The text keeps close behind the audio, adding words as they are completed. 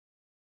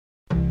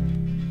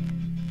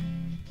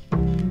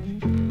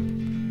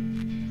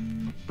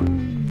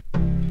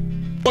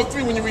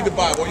3 when you read the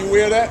Bible. Are you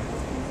aware of that?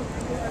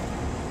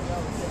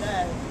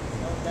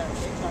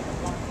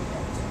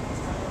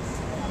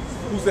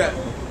 Who's that?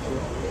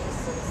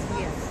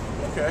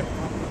 Okay.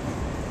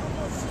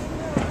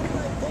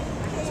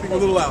 Speak a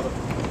little louder.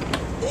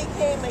 They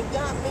came and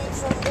got me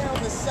from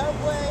down the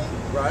subway.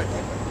 Right.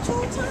 2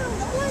 times.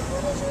 I'm like,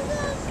 what is you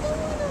guys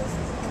doing?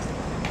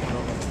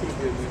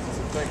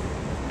 Thank you.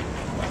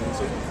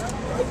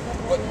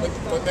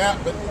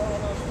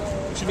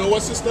 But you know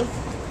what, sister?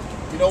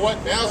 You know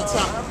what? Now's the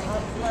time.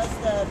 I'm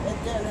blessed that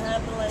it didn't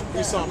happen like that.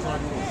 Here's something.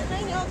 And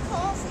then your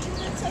coffee, you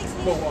didn't take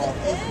me to the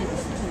end.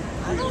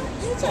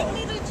 You take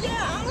me to jail.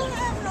 I don't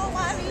have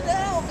nobody to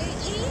help me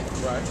eat.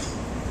 Right.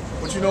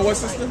 But you know what,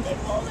 sister? They're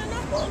pulling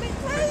up on me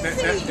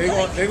crazy.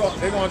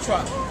 They're gonna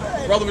try.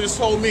 The brother just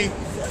told me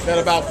that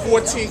about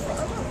 14.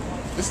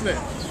 Listen to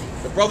that.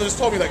 The brother just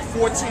told me like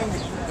 14.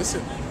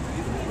 Listen,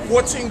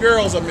 14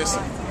 girls are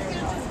missing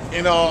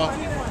in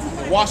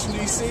Washington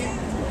D.C.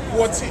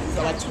 14,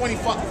 like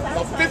 25,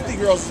 about 50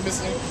 girls is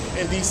missing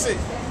in D.C.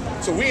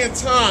 So we in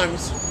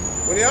times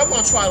where they're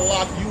gonna try to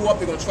lock you up.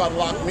 They're gonna try to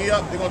lock me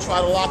up. They're gonna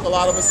try to lock a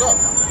lot of us up.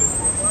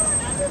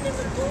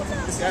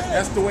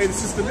 That's the way the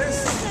system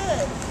is. You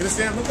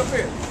understand? Look up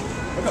here.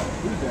 Look up.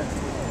 Read that.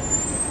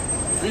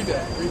 Read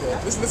that. Read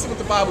that. Listen what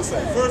the Bible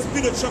says. 1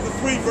 Peter chapter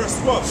 3, verse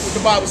 12. What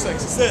the Bible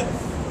says. It said,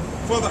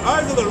 "For the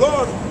eyes of the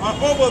Lord are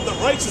over the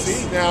righteous."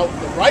 See, now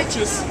the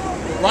righteous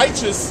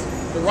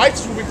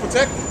will be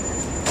protected.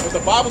 But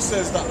the Bible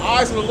says the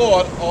eyes of the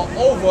Lord are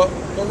over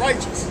the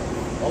righteous.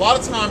 A lot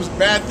of times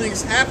bad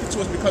things happen to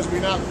us because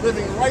we're not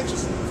living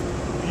righteously.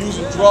 We're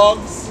using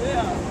drugs,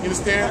 you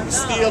understand? We're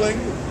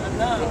stealing,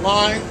 we're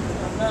lying,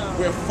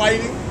 we're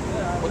fighting.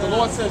 But the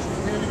Lord says,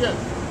 read it again.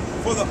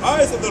 For the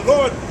eyes of the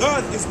Lord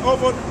God is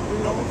over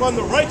upon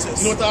the righteous.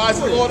 You know what the eyes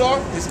of the Lord are?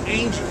 His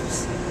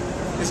angels.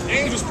 His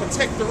angels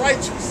protect the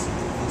righteous.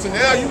 So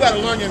now you got to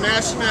learn your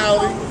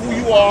nationality, who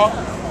you are,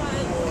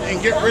 and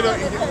get rid of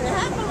it. It didn't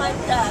happen like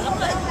that. I'm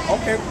like,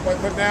 okay,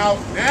 but now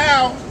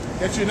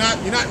that you're not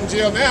in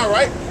jail now,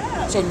 right?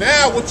 So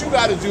now what you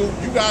got to do,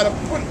 you got to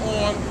put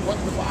on what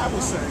the Bible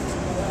says.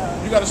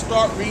 You got to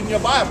start reading your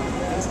Bible.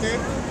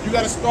 Understand? You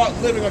got to start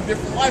living a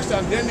different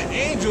lifestyle. Then the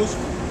angels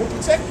will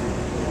protect you.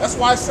 That's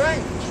why it's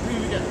saying. Just read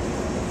it again.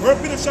 1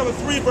 Peter chapter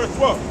 3, verse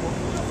 12.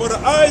 For the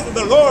eyes of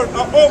the Lord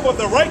are over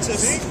the righteous.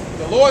 See?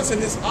 The Lord said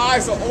his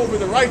eyes are over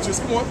the righteous.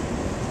 Come on.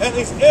 And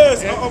his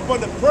ears are upon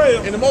the prayer.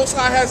 And the Most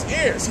High has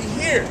ears. He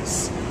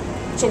hears.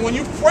 So when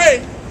you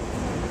pray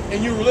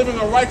and you're living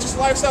a righteous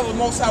lifestyle, the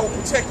Most High will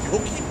protect you.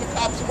 He'll keep the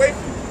cops away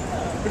from you.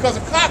 Because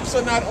the cops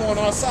are not on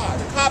our side.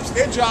 The cops,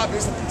 their job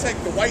is to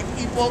protect the white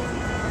people.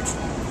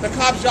 The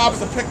cops' job is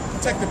to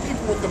protect the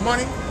people with the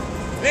money.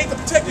 It ain't to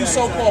protect you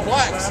so-called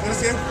blacks. You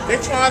understand?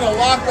 They're trying to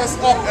lock us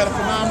up at a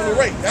phenomenal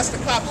rate. That's the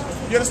cops.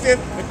 You understand?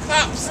 The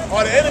cops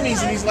are the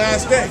enemies in these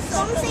last days.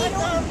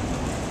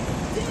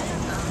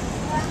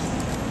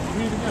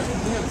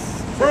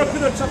 1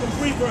 Peter chapter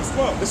 3, verse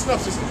 12. Listen up,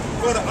 sister.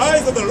 For the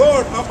eyes of the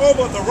Lord are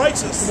over the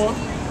righteous. Come on.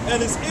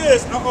 And his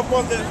ears are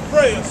upon their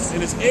prayers.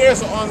 And his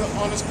ears are on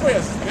his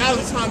prayers. Now's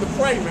the time to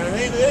pray, man.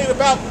 It ain't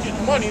about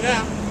getting money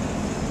now.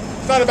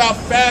 It's not about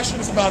fashion.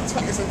 It's about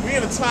we're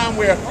in a time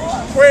where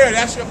prayer,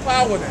 that's your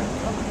power now.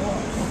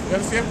 You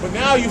understand? But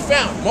now you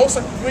found.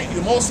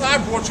 The Most High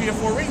brought you here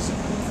for a reason.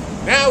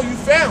 Now you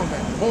found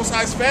that. The Most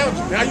High's found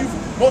you. Now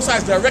Most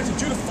High's directed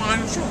you to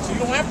find the truth. So you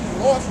don't have to be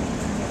lost.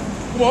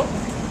 Come on.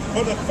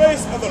 For the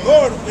face of the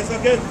Lord is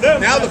against them.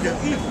 Now look at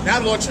evil. Now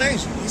the Lord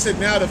changed it. He said,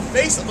 now the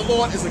face of the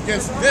Lord is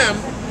against them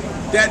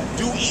that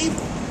do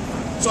evil.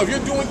 So if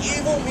you're doing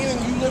evil,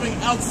 meaning you living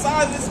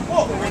outside of this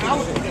book and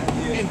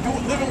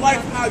living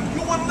life how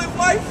you want to live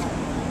life,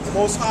 the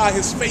Most High,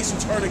 his face will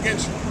turn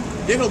against you.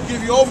 Then he'll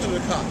give you over to the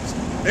cops.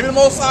 Maybe the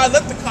Most High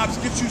let the cops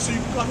get you so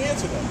you can come here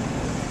to them.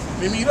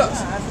 Maybe he does.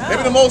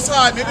 Maybe the Most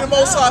High is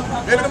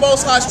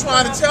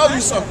trying to tell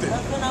you something.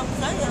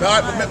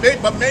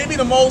 But maybe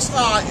the Most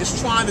High is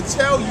trying to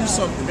tell you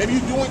something. Maybe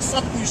you're doing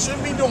something you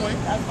shouldn't be doing.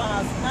 That's why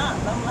I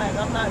stopped. I'm like,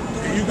 I'm not doing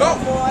There you go.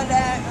 no more of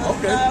that.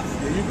 Okay, Stuff.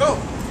 there you go.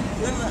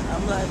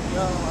 I'm like,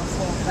 yo, I'm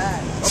going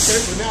back.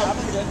 Okay, so now. I'm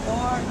in the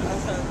door.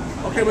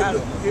 Okay, but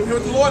hear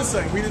what the Lord is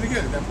saying. Read it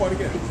again, that part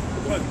again.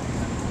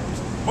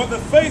 But the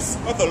face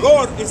of the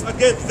Lord is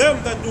against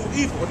them that do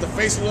evil. But the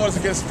face of the Lord is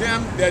against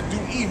them that do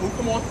evil.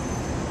 Come on.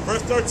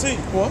 Verse 13.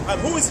 Come on.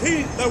 And who is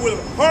he that will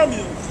harm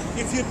you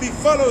if you be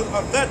followers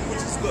of that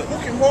which is good? Who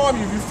can harm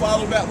you if you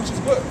follow that which is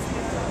good?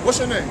 What's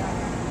your name?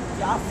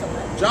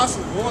 Jocelyn.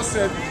 Jocelyn. The Lord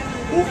said,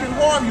 who can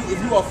harm you if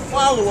you are a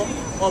follower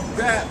of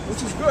that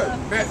which is good?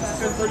 Matthew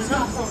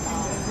 10:39.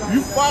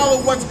 You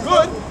follow what's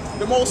good,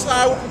 the Most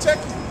High will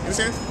protect you. You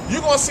understand?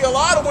 You're going to see a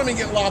lot of women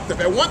get locked up.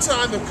 At one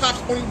time, the cops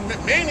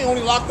mainly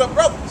only locked up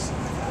brothers.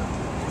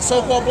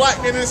 So-called black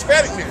men and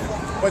Hispanic men.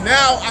 But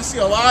now I see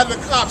a lot of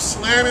the cops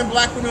slamming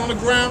black women on the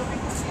ground,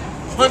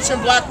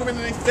 punching black women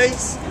in their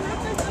face,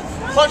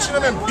 punching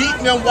them and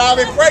beating them while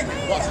they're pregnant.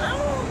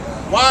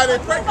 Why are they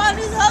pregnant?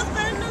 Somebody's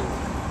husband in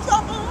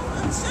trouble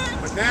and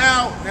shit. But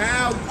now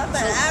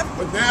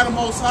the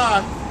Most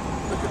High,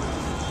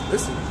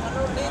 listen.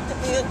 don't need to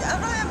be. I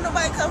don't have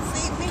nobody come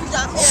feed me.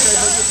 I'm Okay,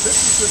 but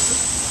listen, sister.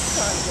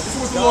 This is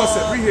what the Lord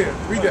said. Read here.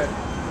 Read that.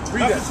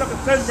 Read Matthew that. chapter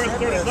 10, verse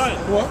 39.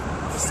 What?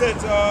 It said,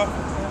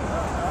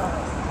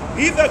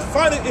 he that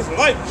findeth his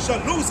life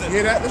shall lose it.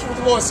 Hear that? This is what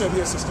the Lord said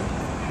here, sister.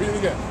 Read it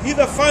again. He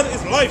that findeth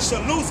his life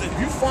shall lose it. If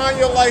you find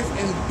your life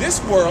in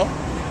this world,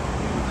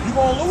 you're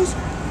going to lose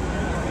it.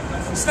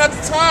 It's not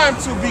the time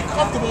to be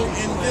comfortable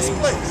in this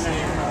place.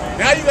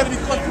 Now you got to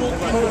be comfortable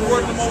in the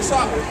word of the Most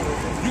High.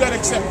 You got to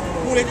accept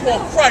who they call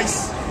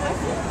Christ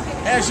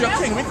as your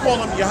king. We call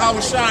him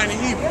Yahweh Shai in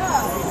Hebrew.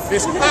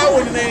 There's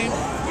power in the name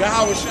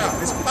Yahweh Shai.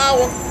 There's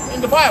power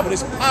in the Bible.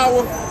 There's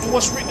power in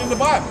what's written in the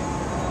Bible.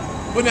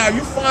 But now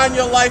you find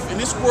your life in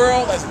this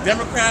world as a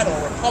Democrat or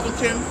a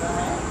Republican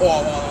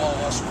or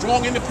a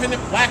strong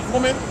independent black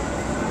woman.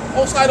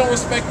 Most High don't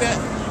respect that.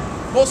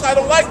 Most High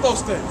don't like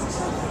those things.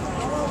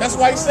 That's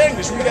why he's saying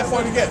this. Read that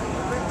part again.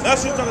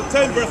 Matthew chapter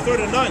 10, verse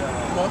 39.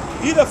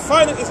 He that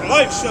findeth his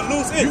life shall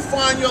lose it. You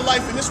find your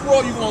life in this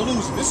world, you're going to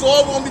lose it. This is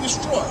all going to be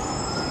destroyed.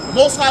 The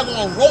Most High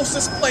going to roast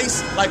this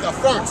place like a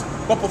furnace.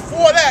 But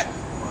before that,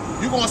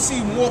 you're going to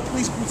see more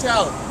police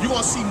brutality. You're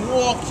going to see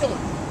more killing.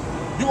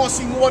 You're going to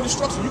see more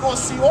destruction. You're going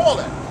to see all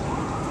that.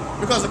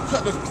 Because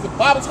the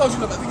Bible tells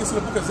you, I think it's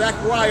in the book of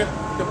Zechariah,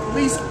 the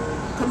police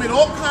commit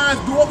all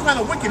kinds, do all kinds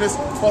of wickedness,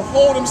 but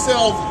hold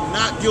themselves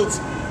not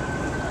guilty.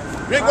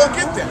 You ain't going to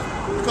get that.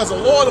 Because the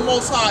Lord, the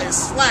Most High, is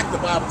slack,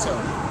 the Bible tells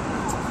you.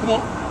 Come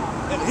on.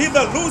 And he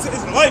that loseth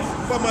his life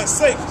for my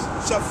sake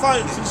shall find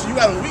it. So you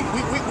gotta,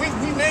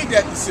 we made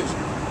that decision.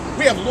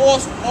 We have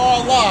lost our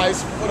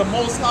lives for the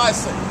Most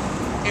High's sake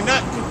and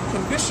not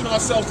condition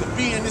ourselves to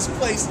be in this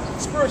place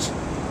spiritually.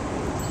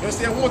 You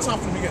understand? One more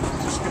time from the beginning,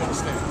 just so you can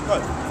understand.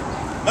 Right.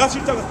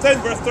 Matthew chapter 10,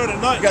 verse 39.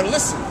 You gotta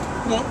listen.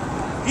 Come on.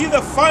 He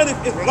that findeth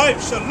his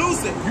life shall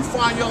lose it. You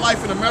find your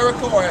life in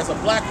America or as a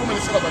black woman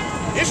instead of an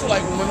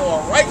Israelite woman or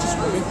a righteous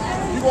woman,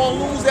 you're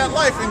gonna lose that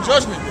life in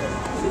judgment day.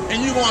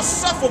 And you're going to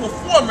suffer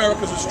before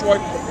America's destroyed.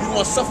 You're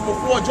going to suffer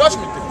before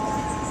judgment day.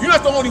 You're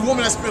not the only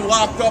woman that's been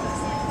locked up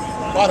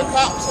by the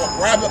cops or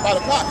grabbed up by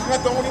the cops. You're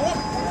not the only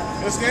woman.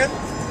 You understand?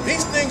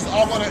 These things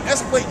are going to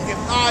escalate and get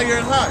higher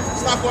and higher.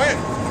 It's not going to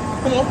end.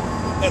 Come on.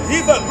 And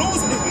he that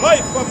loseth his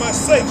life for my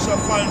sake shall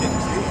find it.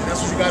 That's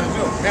what you got to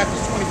do. Matthew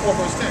 24,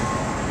 verse 10.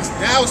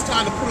 Now it's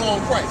time to put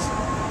on Christ.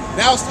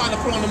 Now it's time to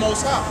put on the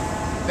Most High.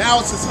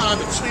 Now it's the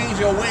time to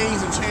change your ways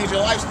and change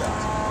your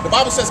lifestyles. The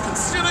Bible says,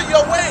 consider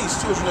your ways,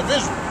 children of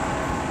Israel.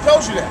 It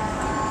tells you that.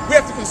 We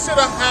have to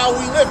consider how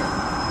we live.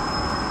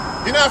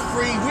 You're not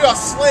free. We are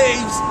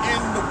slaves in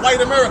the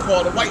white America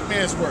or the white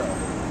man's world.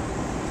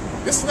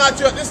 This is not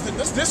just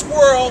this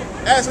world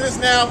as it is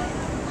now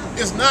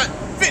is not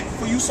fit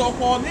for you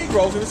so-called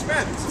Negroes and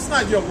Hispanics. It's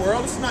not your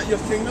world. It's not your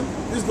kingdom.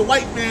 This is the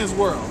white man's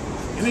world.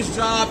 And his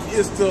job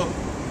is to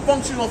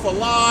function off of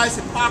lies,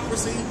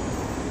 hypocrisy,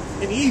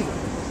 and evil.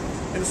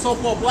 And the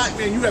so-called black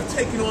man, you have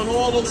taken on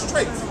all those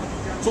traits.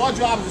 So our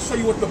job is to show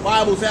you what the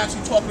Bible is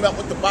actually talking about,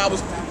 what the Bible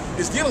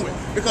is dealing with.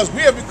 Because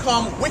we have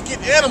become wicked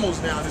animals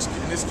now in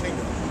this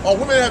kingdom. Our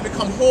women have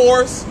become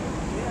whores.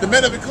 The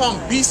men have become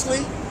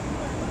beastly.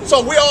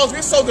 So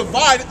we're so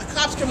divided, the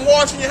cops can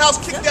march in your house,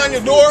 kick down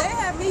your door,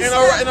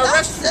 and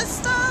arrest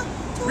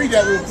you. Read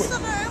that real quick.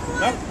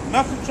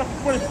 Matthew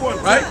chapter 24,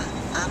 right?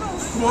 Come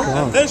on.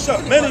 And then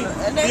shall many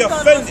be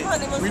offended.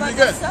 Read it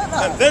again.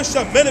 And then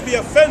shall many be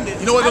offended.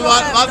 You know what a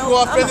lot of people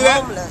are offended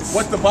at?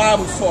 What the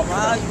Bible's talking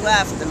about. You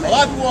after me? A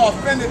lot of people are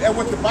offended at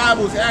what the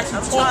Bible is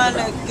actually talking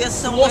about. To get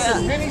The Lord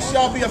says, many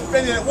shall be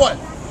offended at what?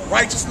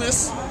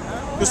 Righteousness,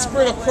 the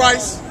Spirit of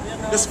Christ,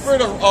 the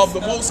Spirit of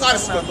the Most High,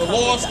 the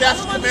law,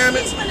 statutes,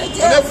 commandments.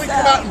 Whenever we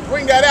come out and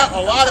bring that out,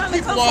 a lot of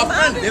people are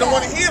offended. They don't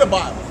want to hear the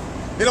Bible.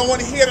 They don't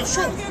want to hear the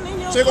truth.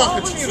 So they're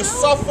going to continue to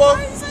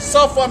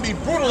suffer and be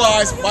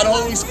brutalized by the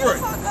Holy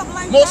Spirit.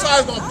 Most High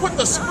is going to put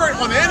the Spirit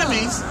on the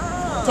enemies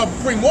to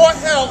bring more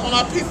hell on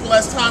our people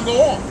as time goes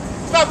on.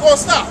 It's not going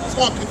to stop. It's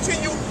going to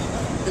continue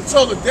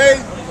until the day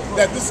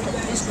that this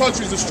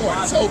country is destroyed.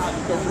 Until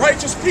the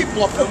righteous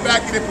people are put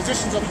back in their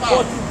positions of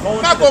power.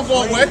 It's not going to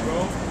go away.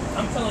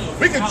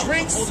 We can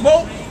drink,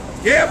 smoke,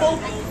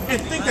 gamble, and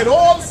think that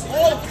all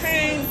the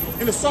pain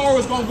and the sorrow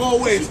is going to go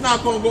away. It's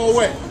not going to go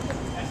away.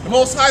 The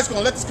Most High is going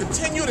to let this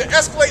continue to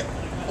escalate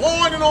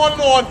on and on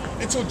and on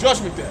until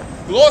judgment day.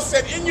 The Lord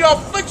said, in your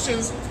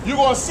afflictions, you're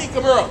going to seek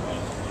Him early.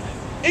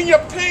 In your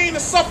pain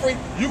and suffering,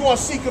 you're going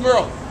to seek Him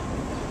early.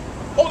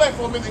 Hold that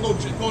for a minute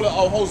and go to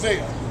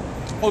Hosea.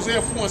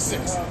 Hosea 4 and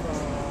 6.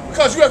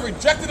 Because you have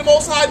rejected the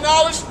Most High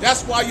knowledge,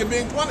 that's why you're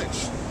being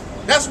punished.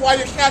 That's why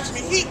you're catching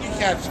the heat you're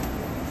catching.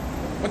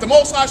 But the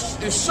Most High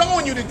is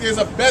showing you that there's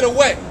a better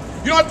way.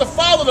 You don't have to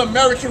follow the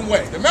American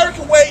way. The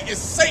American way is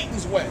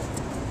Satan's way.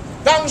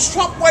 Donald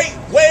Trump's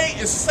way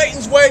is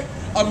Satan's way.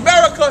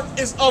 America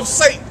is of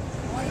Satan.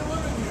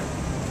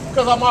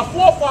 Because my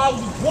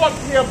forefathers were brought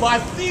here by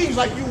thieves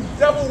like you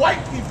devil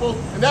white people,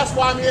 and that's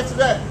why I'm here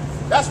today.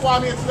 That's why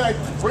I'm here today.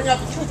 Bring out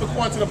the truth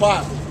according to the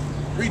Bible.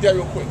 Read that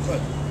real quick.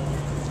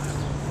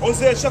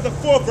 Hosea chapter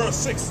 4, verse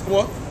 6.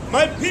 What?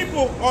 My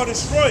people are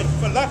destroyed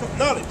for lack of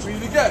knowledge. Read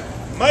it again.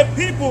 My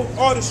people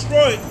are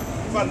destroyed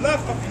for lack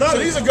of So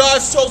knowledge. these are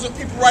God's chosen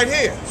people right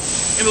here.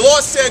 And the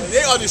Lord said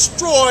they are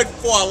destroyed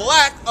for a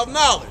lack of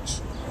knowledge.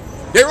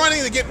 They're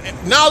running to get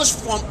knowledge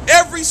from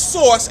every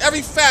source,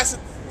 every facet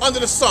under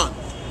the sun.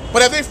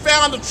 But have they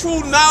found the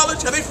true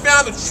knowledge? Have they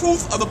found the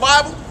truth of the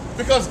Bible?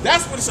 Because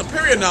that's what the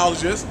superior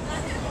knowledge is.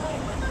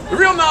 The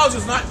real knowledge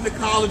is not in the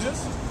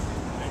colleges.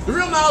 The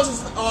real knowledge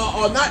is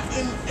not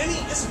in any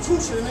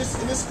institution in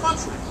this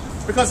country.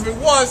 Because if it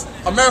was,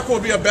 America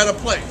would be a better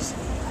place.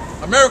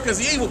 America is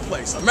the evil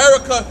place.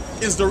 America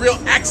is the real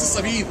axis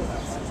of evil.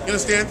 You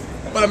understand?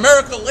 But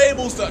America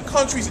labels the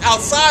countries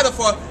outside of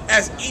her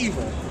as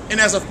evil and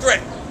as a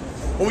threat.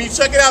 But when you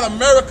check it out,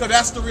 America,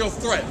 that's the real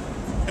threat.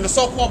 And the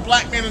so-called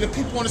black man and the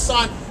people on the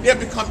sign, they have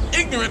become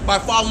ignorant by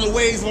following the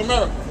ways of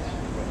America.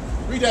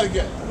 Read that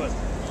again.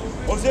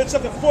 Hosea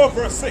chapter 4,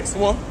 verse 6.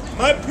 Come on.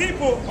 My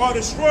people are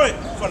destroyed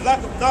for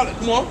lack of knowledge.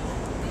 Come on.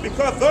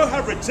 Because thou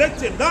have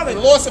rejected knowledge. And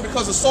the Lord said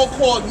because the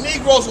so-called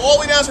Negroes all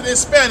the way down to the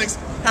Hispanics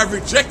have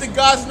rejected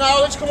God's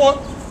knowledge, come on.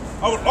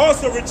 I would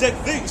also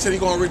reject thee. He said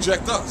he's going to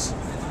reject us.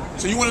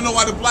 So you want to know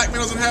why the black man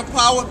doesn't have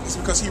power? It's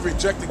because he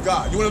rejected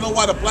God. You want to know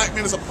why the black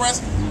man is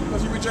oppressed?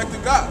 Because he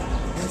rejected God.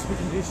 I don't speak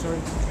English, sorry.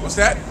 What's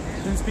that?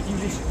 I don't speak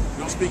English. You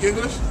don't speak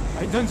English?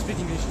 I don't speak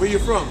English. Where you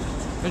from?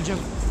 Belgium.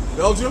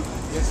 Belgium?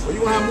 Yes. Well,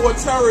 you're going to have more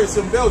terrorists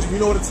in Belgium. You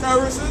know what a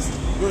terrorist is?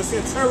 You're going to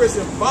send terrorists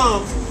and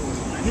bombs.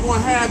 You're going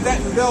to have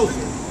that in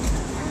Belgium.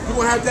 You're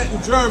going to have that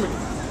in Germany.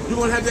 You're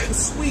going to have that in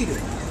Sweden.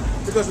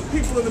 Because the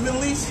people in the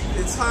Middle East,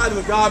 they're tired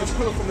of the garbage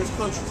coming from this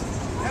country.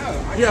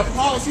 You have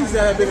policies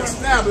that have been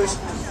established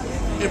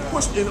and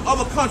pushed in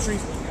other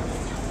countries.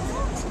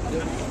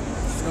 You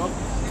know,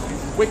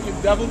 wicked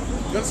devil.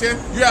 You understand?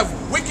 You have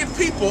wicked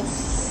people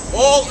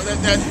all that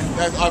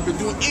have been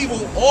doing evil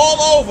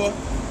all over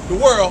the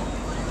world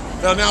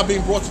that are now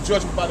being brought to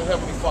judgment by the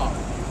Heavenly Father.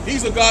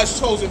 These are God's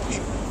chosen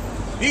people.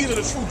 These are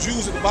the true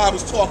Jews that the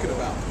Bible's talking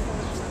about.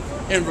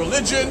 And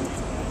religion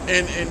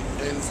and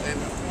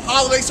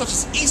holidays such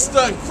as Easter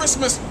and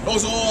Christmas,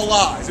 those are all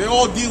lies. They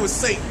all deal with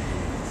Satan.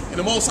 And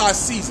the Most High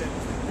sees it.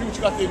 Read what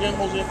you got there again,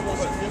 Hosea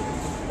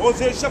 4:6.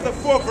 Hosea chapter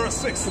 4, verse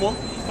 6. Come on.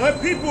 My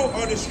people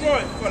are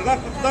destroyed for lack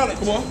of knowledge.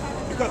 Come on.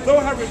 Because thou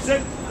have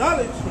rejected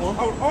knowledge, on.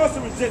 I would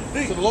also reject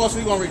thee. So the Lord said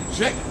he's going to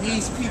reject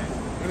these people.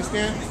 You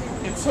understand?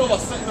 Until a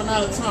certain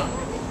amount of time.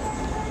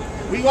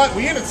 We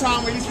in a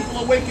time where these people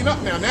are waking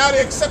up now. Now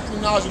they're accepting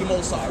the knowledge of the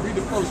Most High. Read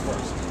the first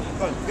verse.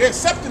 They're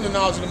accepting the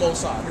knowledge of the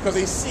Most High because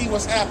they see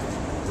what's happening.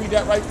 Read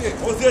that right there.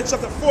 Hosea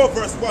chapter 4,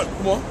 verse 1.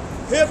 Come on.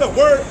 Hear the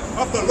word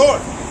of the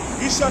Lord.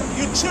 You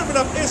children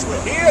of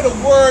Israel. Hear the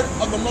word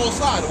of the Most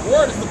High. The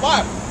word is the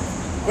Bible.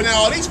 But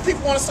now, are these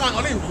people on the sign,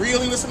 are they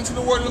really listening to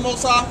the word of the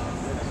Most High?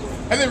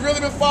 Have they really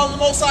been following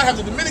the Most High? Have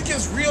the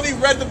Dominicans really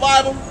read the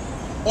Bible?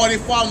 Or are they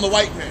following the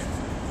white man?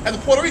 Have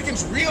the Puerto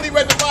Ricans really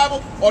read the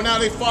Bible? Or now are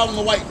they following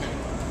the white man?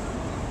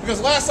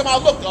 Because last time I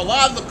looked, a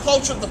lot of the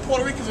culture that the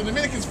Puerto Ricans and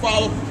Dominicans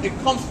follow, it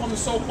comes from the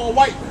so-called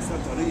white man.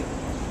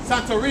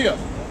 Santeria.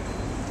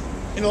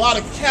 And a lot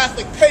of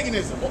Catholic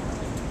paganism.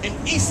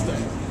 And Easter,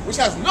 which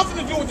has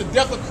nothing to do with the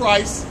death of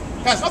Christ,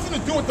 has nothing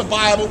to do with the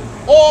Bible,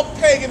 all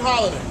pagan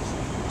holidays.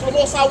 So the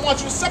Most High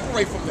wants you to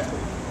separate from that.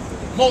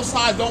 Most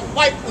High don't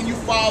like when you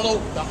follow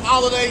the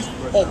holidays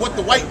or what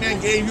the white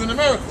man gave you in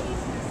America.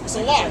 It's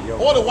a lie.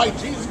 Or the white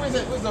Jesus. Where's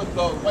the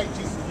white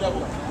Jesus, the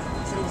devil?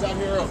 He said he was out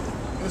here earlier.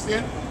 You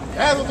understand? It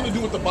has nothing to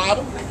do with the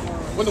Bible.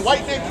 When the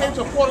white man came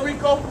to Puerto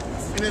Rico,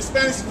 and the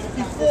Spanish,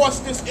 he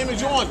forced this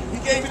image on you.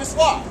 He gave you this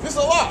lie. This is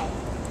a lie.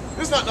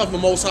 This is not nothing the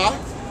Most High.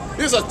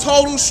 This is a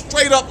total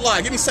straight up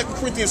lie. Give me 2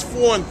 Corinthians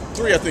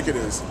 4:3, I think it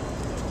is.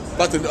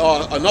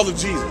 About another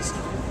Jesus.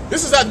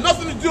 This has had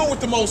nothing to do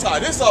with the Most High.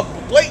 This is a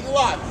blatant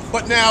lie.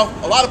 But now,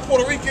 a lot of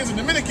Puerto Ricans and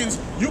Dominicans,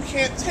 you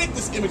can't take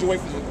this image away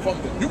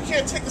from them. You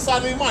can't take this out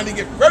of their mind. They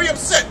get very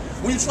upset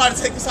when you try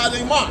to take this out of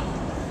their mind.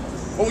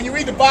 But when you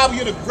read the Bible,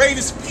 you're the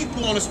greatest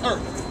people on this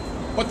earth.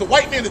 But the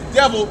white man, the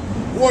devil,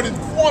 more than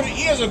 400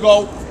 years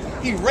ago,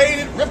 he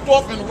raided, ripped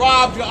off, and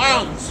robbed your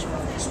islands,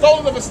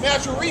 stolen of its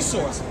natural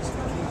resources.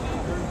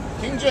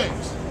 King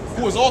James,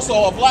 who was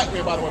also a black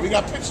man, by the way. We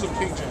got pictures of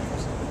King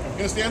James.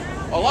 You understand?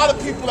 A lot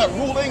of people that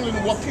ruled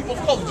England were people of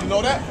color. Did you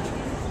know that?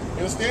 You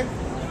understand?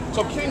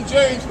 So King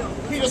James,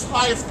 he just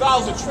hired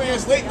scholars to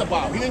translate the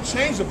Bible. He didn't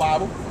change the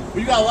Bible. But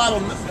you got a lot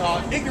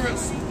of ignorant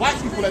black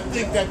people that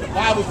think that the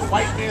Bible is the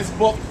white man's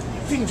book.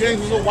 King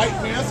James was a white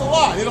man. That's a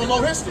lie. They don't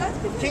know history.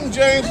 King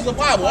James is the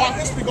Bible. Our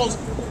history goes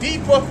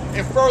deeper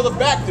and further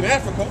back than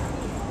Africa.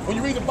 When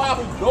you read the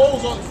Bible,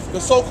 those are the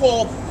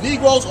so-called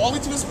Negroes, all the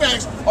way to the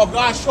Hispanics, are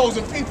God's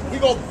chosen people. We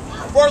go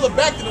further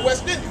back than the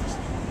West Indies.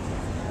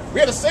 We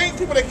are the same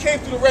people that came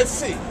through the Red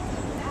Sea.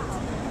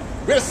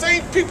 We're the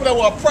same people that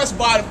were oppressed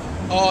by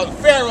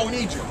Pharaoh in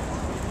Egypt.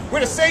 We're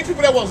the same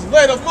people that was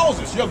led of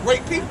Moses. You're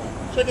great people.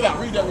 Check it out.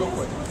 Read that real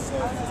quick.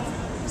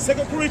 2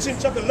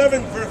 Corinthians chapter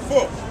 11, verse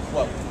 4.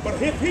 What? But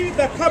if he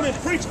that come and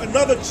preach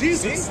another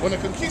Jesus. See? When the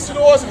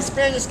conquistadors and the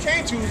Spaniards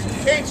came to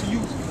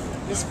you,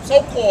 this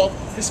so-called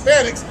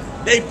Hispanics,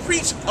 they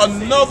preach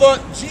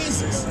another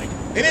Jesus.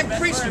 They didn't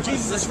preach the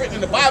Jesus that's written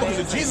in the Bible,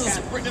 because the Jesus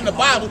that's written in the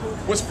Bible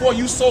was for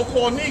you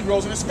so-called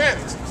Negroes and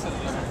Hispanics.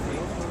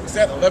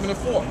 What's that? 11 and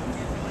 4.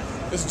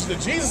 The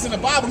Jesus in the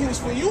Bible, he was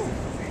for you.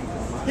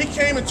 He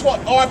came and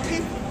taught our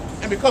people.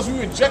 And because we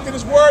rejected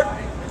his word,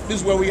 this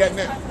is where we at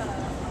now.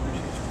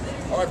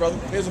 All right, brother.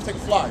 Here's a take a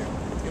flyer.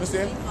 You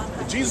understand?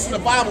 The Jesus in the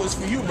Bible is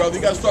for you, brother.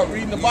 You got to start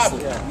reading the Bible.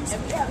 You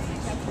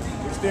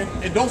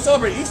understand? And don't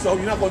celebrate Easter.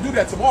 You're not going to do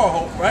that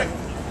tomorrow, right?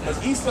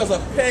 Because Easter is a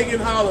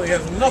pagan holiday.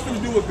 It has nothing to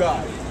do with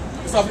God.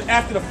 It's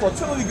after the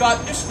fertility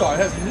god Ishtar. It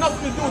has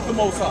nothing to do with the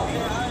Most High.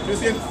 You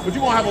understand? But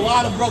you're going to have a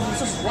lot of brothers and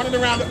sisters running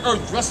around the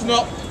earth dressing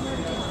up,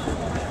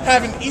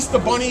 having Easter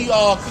bunny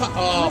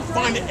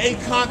find an egg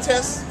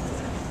contest.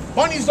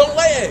 Bunnies don't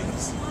lay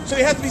eggs. So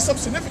there has to be some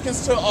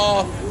significance to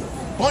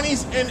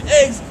bunnies and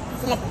eggs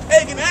from a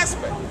pagan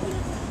aspect.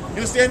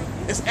 You understand?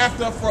 It's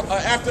after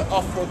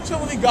a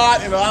fertility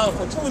god, and a lot of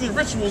fertility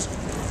rituals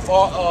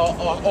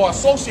are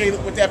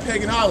associated with that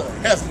pagan holiday.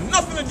 It has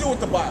nothing to do with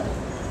the Bible.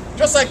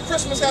 Just like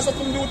Christmas has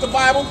something to do with the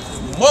Bible,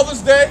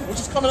 Mother's Day, which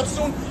is coming up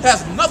soon,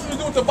 has nothing to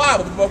do with the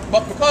Bible.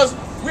 But because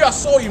we are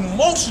so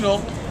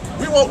emotional,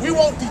 we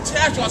won't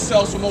detach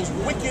ourselves from those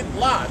wicked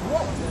lies.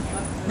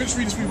 Let me just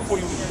read this for you before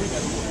you read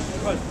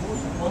that.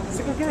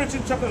 2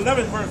 Corinthians chapter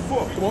 11, verse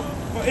 4. Come on.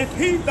 For if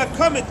he that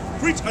cometh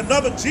preach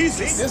another Jesus.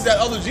 See, this is that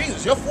other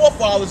Jesus. Your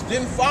forefathers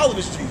didn't follow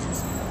this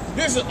Jesus.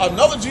 This is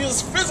another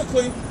Jesus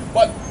physically,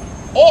 but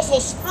also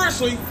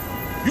spiritually.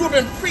 You have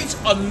been preached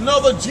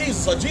another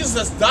Jesus, a Jesus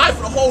that's died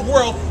for the whole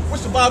world,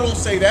 which the Bible don't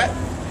say that.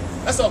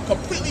 That's a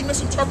completely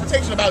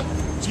misinterpretation about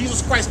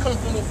Jesus Christ coming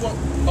for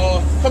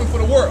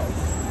the world.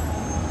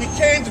 He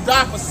came to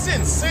die for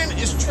sin. Sin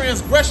is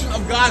transgression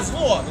of God's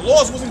law. The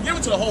laws wasn't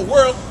given to the whole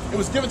world. It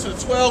was given to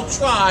the 12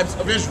 tribes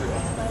of Israel.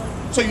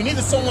 So you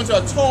needed someone to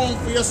atone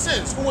for your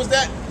sins. Who was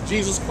that?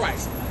 Jesus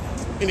Christ.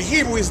 In the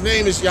Hebrew, his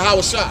name is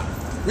Yahweh Shai.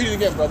 Read it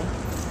again, brother.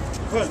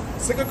 2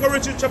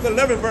 Corinthians chapter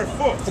 11, verse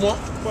 4. Come on.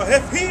 For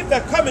if he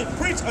that cometh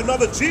preach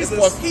another Jesus.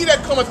 For if he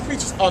that cometh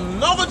preaches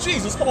another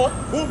Jesus, come on.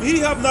 Whom he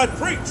have not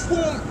preached.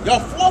 Whom your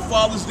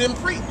forefathers didn't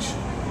preach.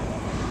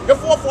 Your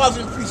forefathers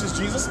didn't preach this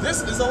Jesus.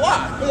 This is a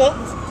lie. Come on.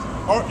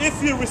 Or if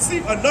you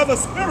receive another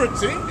spirit.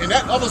 See? And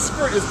that other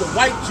spirit is the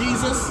white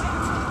Jesus,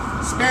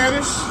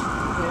 Spanish,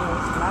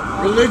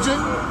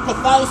 religion,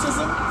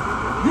 Catholicism.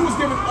 You was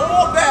given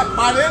all that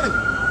by the enemy.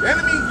 The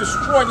enemy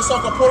destroyed the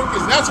so-called Puerto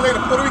Ricans. Now today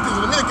the Puerto Ricans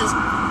and Dominicans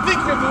think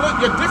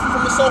you're different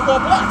from the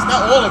so-called blacks.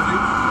 Not all of you,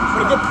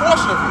 but a good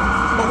portion of you.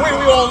 But where do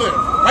we all live?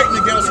 Right in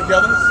the ghettos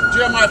together.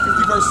 Jeremiah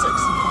 50, verse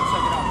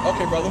 6.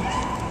 Okay, brother.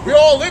 We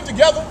all live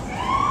together.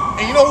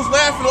 And you know who's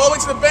laughing all the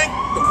way to the bank?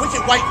 The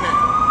wicked white man.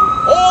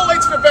 All the way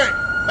to the bank.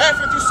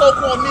 Laughing at you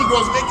so-called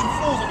Negroes making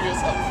fools of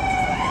yourself.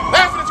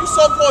 Laughing at you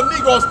so-called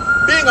Negroes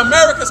being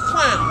America's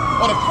clown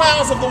or the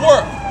clowns of the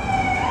world.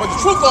 But the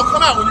truth gonna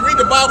come out when you read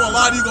the Bible. A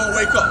lot of you gonna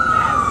wake up.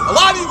 A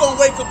lot of you gonna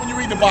wake up when you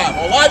read the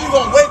Bible. A lot of you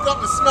gonna wake up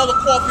and smell the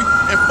coffee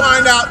and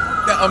find out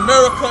that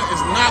America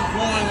is not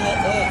going on.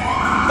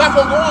 It's not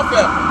gonna go on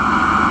forever.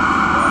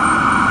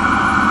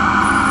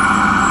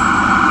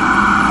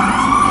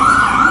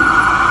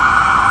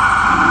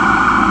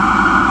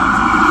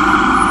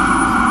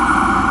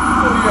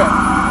 Where we at?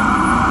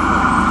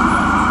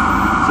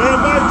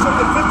 Jeremiah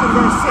chapter 50,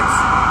 verse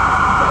 6.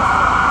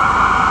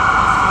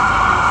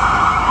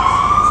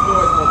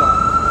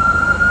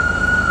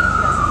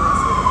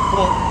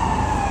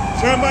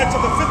 Jeremiah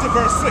chapter 50,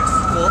 verse 6.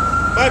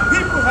 My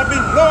people have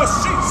been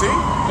lost sheep. See?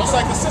 Just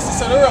like the sister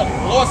said earlier,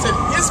 the Lord said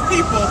his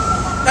people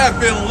have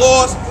been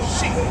lost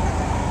sheep.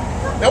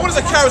 Now what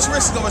is a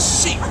characteristic of a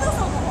sheep?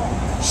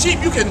 Sheep,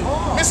 you can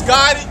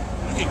misguide it,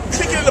 you can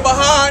kick it in the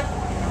behind,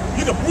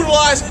 you can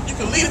brutalize it, you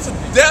can lead it to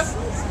death.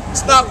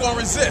 It's not going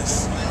to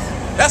resist.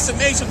 That's the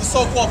nature of the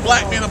so-called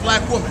black man or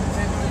black woman.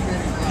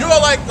 You're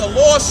like the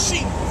lost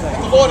sheep that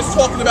the Lord is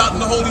talking about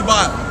in the Holy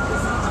Bible.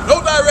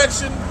 No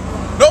direction,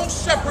 no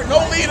shepherd,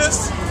 no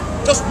leaders,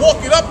 just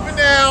walking up and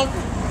down,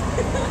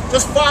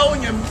 just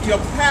following your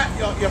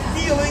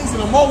feelings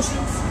and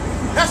emotions.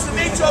 That's the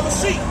nature of a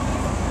sheep.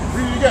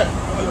 Read it again.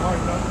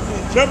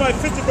 Jeremiah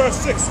 50, verse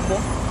 6.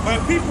 My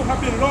people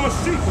have been lost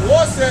sheep. The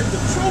Lord said the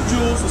true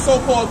Jews, the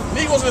so-called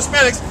Negroes and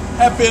Hispanics,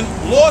 have been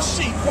lost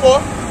sheep. Come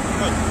on.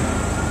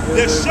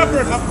 Their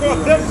shepherd have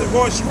caused them to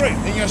go astray.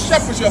 And your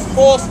shepherds, your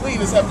false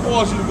leaders, have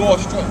caused you to go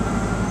astray.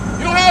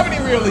 You don't have any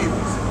real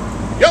leaders.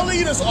 Your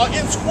leaders are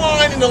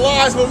entwined in the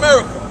lives of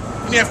America,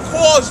 and they have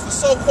caused the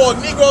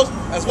so-called Negroes,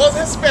 as well as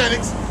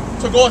Hispanics,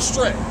 to go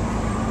astray.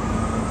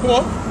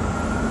 Come on.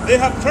 They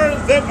have turned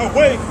them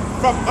away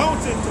from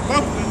mountain to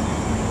mountain.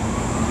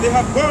 They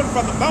have gone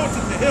from the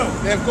mountain to hill.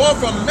 They have gone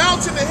from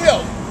mountain to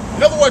hill.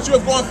 In other words, you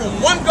have gone from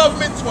one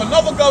government to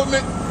another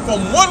government,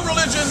 from one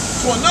religion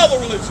to another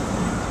religion.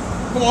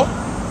 Come on.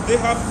 They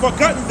have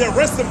forgotten their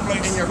resting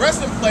place. And your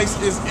resting place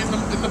is in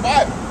the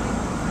Bible.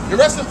 Your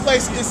resting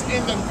place is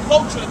in the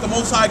culture that the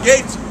Most High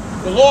gave to you.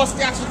 The law,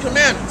 statutes, and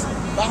commandments.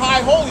 The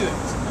high holy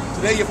days.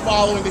 Today you're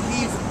following the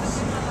heathens,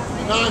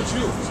 the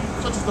non-Jews,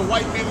 such as the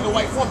white man and the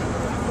white woman,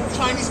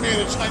 Chinese man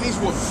and Chinese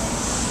woman,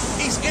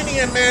 East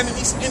Indian man and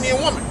East Indian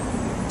woman.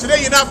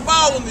 Today you're not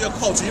following your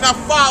culture. You're not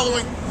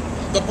following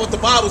what the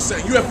Bible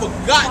says. You have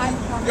forgotten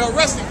your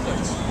resting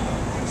place.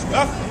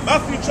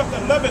 Matthew chapter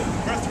 11,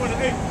 verse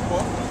 28.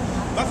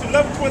 Matthew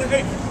 11,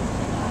 28.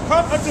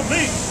 Come unto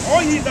me,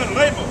 all ye that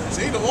labor.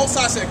 See, the Most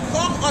High said,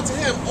 come unto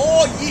him,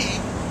 all ye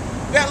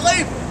that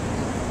labor.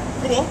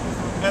 Come on.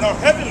 And are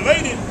heavy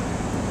laden,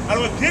 and I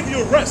will give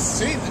you rest.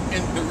 See,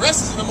 and the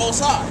rest is in the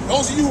Most High.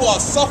 Those of you who are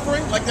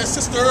suffering, like that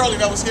sister earlier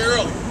that was here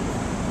earlier,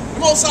 the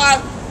Most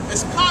High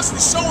is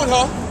constantly showing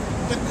her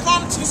to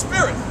come to the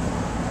Spirit.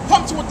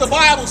 Come to what the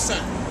Bible's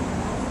saying.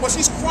 But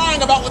she's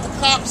crying about what the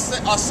cops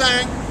are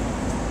saying.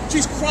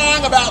 She's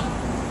crying about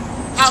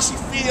how she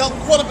feels,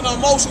 caught up in her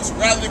emotions,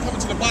 rather than coming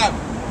to the Bible.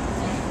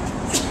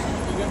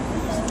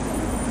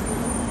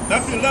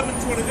 Matthew 11,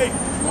 28.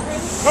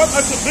 Come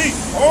unto me,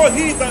 all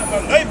ye that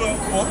are labor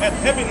and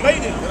heavy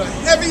laden. That are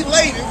heavy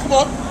laden, come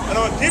on. And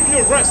I will give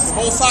you rest. The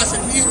Most High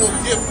said he will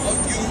give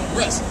you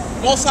rest.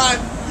 The Most High,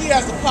 he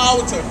has the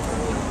power to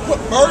put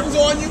burdens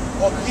on you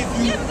or give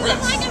you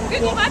rest.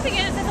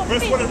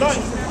 Verse 29.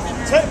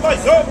 Take my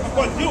yoke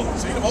upon you.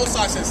 See, the Most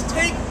High says,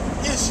 take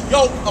his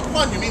yoke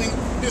upon you, meaning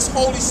his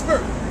Holy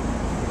Spirit.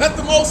 Let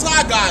the Most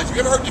High guide you.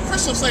 You ever heard the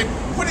Christians say,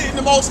 put it in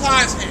the Most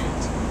High's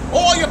hands.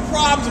 All your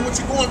problems and what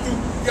you're going through,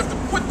 you have to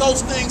put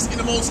those things in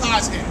the Most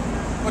High's hand.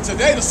 But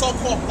today, the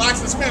so-called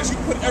blacks and Hispanics, you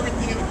put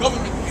everything in the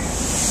government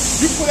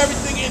hands. You put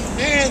everything in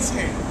man's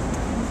hand.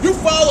 You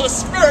follow the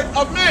spirit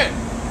of man.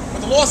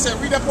 But the Lord said,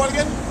 read that part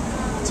again.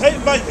 Take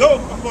my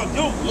yoke upon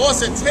you. The Lord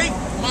said, take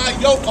my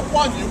yoke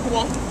upon you.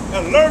 Come on.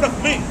 And learn of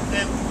me.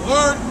 And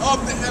learn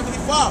of the Heavenly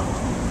Father.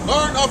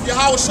 Learn of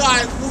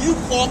Yahushua, who you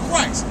call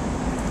Christ.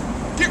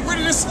 Get rid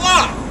of this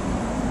lie.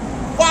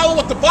 Follow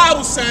what the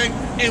Bible's saying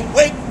and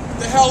wake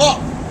the hell up.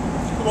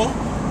 Come on.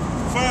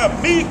 For I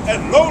am meek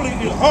and lowly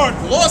in heart.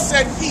 The Lord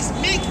said he's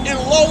meek and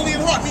lowly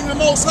in heart, meaning the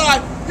Most High,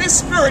 his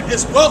spirit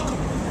is welcome.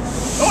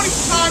 The only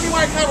time you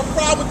might have a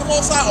problem with the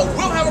Most High, or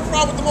will have a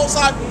problem with the Most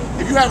High,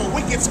 if you have a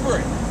wicked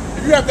spirit,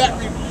 if you have that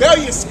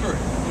rebellious spirit,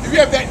 if you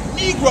have that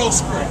Negro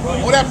spirit,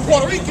 or that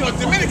Puerto Rican or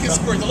Dominican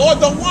spirit. The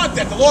Lord don't want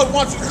that. The Lord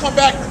wants you to come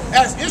back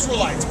as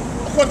Israelites,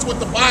 according to what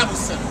the Bible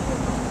says.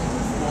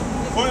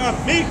 For I am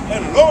meek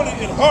and lowly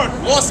in heart.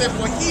 The Lord said,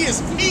 for he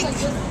is meek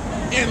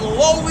and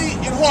lowly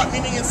in heart,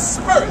 meaning in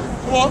spirit.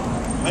 Come on.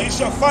 And you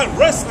shall find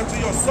rest unto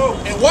your soul.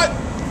 And what?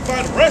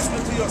 Find rest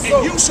unto your soul.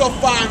 And you shall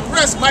find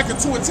rest, Micah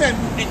 2:10,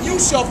 and you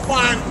shall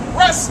find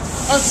rest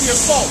unto your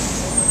soul.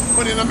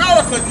 But in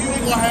America, you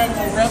ain't going to have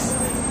no rest.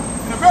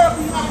 In America,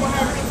 you're not going to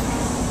have any.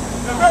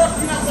 In America,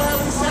 you're not going to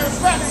have any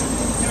satisfaction.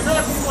 In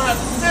America, you're going to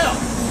have hell.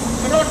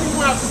 In America, you're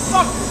going to have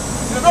suffering.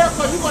 In America,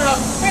 you're going to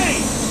have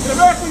pain. In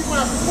America, you're going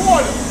to have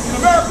boredom. In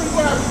America, you're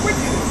going to have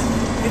wickedness.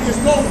 And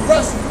there's no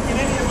rest in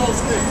any of those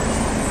things.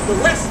 The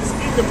rest is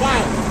in the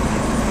Bible.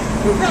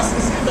 The rest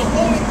is in the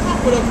Holy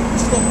Comforter, which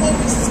is the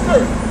Holy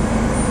Spirit.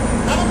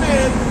 Not a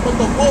man, but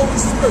the Holy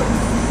Spirit.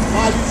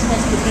 Why you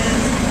trust the man?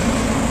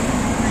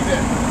 Read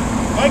that.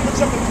 Micah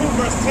chapter 2,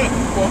 verse 10.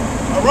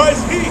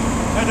 Arise ye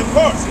and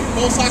depart. See, the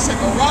Most High said,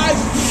 arise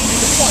ye and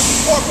depart.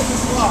 Depart from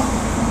this lie.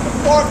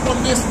 Depart from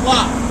this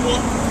lie.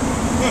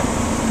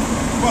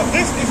 For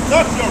this is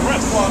not your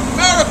rest. For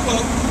America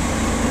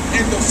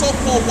and the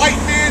so-called white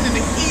man and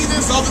the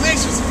heathens of the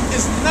nations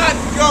is not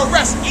your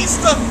rest.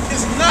 Easter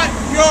is not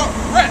your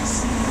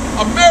rest.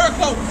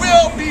 America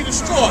will be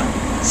destroyed.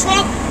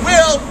 Trump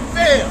will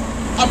fail.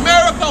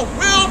 America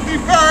will be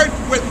burned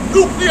with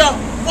nuclear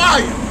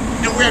fire.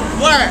 And we're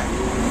glad.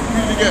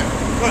 Read it again.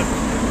 Good.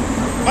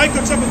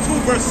 Micah chapter 2,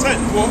 verse 10.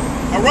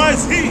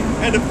 Arise ye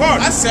and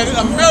depart. I said it.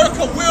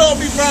 America will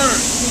be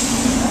burned.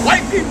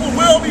 White people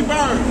will be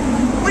burned.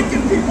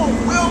 Wicked people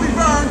will be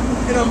burned.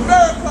 And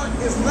America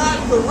is not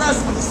the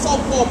rest of the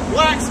so-called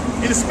blacks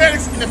and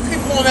Hispanics and the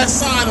people on that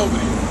side over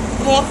there.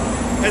 Come on.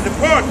 And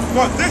depart,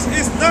 for this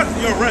is not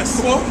your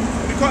rest. Come on.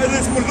 Because it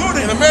is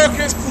polluted. And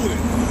America is polluted.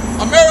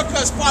 America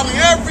is following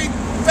every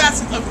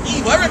facet of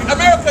evil.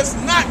 America is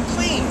not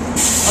clean.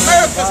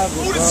 America is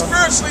polluted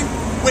spiritually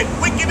with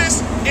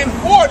wickedness and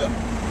boredom.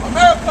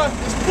 America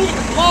is polluted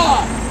with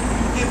lies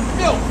and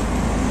filth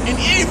and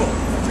evil.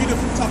 Read it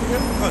from the top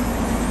again.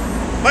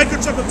 Micah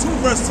chapter 2,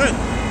 verse 10.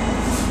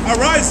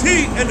 Arise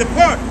ye and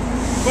depart,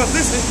 for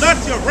this is not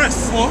your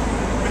rest.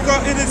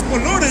 Because it is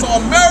polluted. So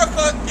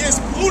America is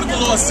polluted,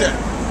 the Lord said.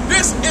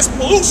 This is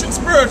pollution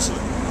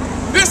spiritually.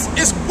 This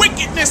is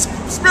wickedness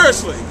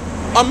spiritually.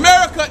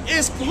 America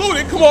is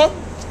polluted, come on.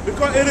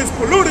 Because it is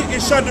polluted,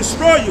 it shall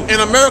destroy you.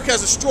 And America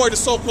has destroyed the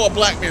so-called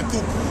black man.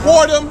 Through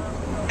boredom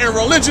and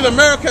religion,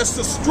 America has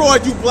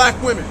destroyed you black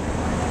women.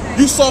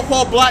 You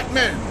so-called black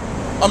men.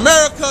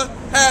 America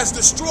has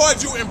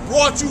destroyed you and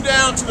brought you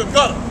down to the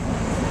gutter.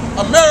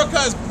 America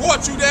has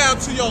brought you down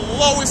to your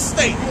lowest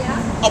state.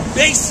 A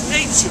base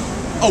nature,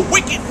 a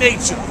wicked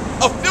nature,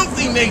 a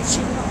filthy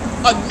nature,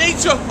 a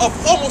nature of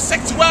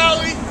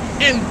homosexuality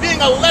and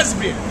being a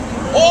lesbian.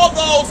 All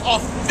those are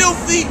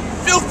filthy,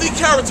 filthy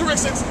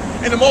characteristics,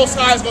 and the Most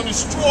High is going to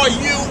destroy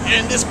you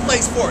and this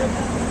place for it.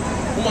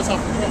 One more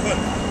time.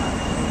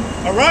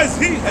 Arise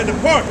ye and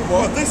depart,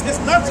 for this is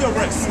not your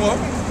rest.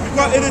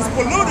 Because it is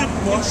polluted,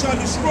 it shall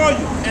destroy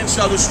you. And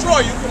shall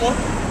destroy you, come on.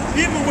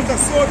 Even with a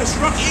sword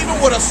destruction.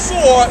 Even with a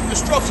sword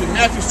destruction.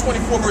 Matthew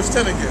 24 verse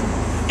 10 again.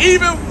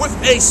 Even with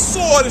a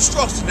sword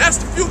destruction. That's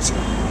the future.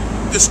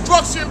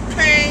 Destruction,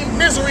 pain,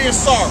 misery, and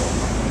sorrow.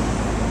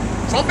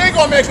 Trump ain't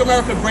gonna make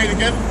America great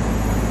again.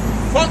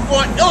 Trump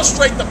gonna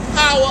illustrate the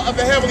power of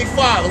the Heavenly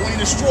Father when he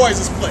destroys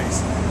this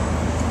place.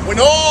 When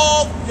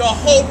all your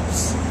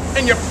hopes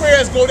and your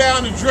prayers go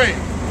down the drain.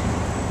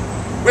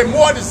 When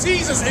more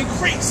diseases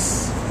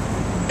increase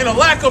and a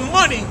lack of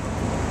money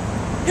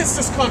hits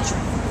this country.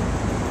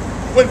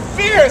 When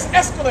fear is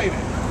escalated,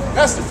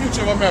 that's the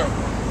future of America.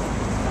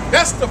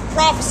 That's the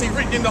prophecy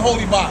written in the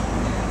Holy Bible.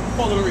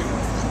 Follow the reading.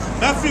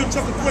 Matthew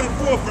chapter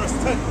 24, verse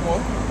 10.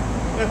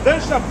 And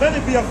then shall many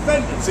be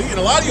offended. See, and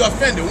a lot of you are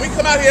offended. When we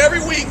come out here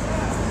every week,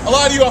 a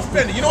lot of you are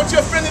offended. You know what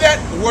you're offended at?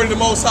 The word of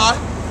the Most High.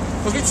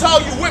 Because we tell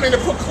you women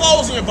to put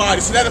clothes on your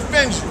body, so that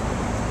offends you.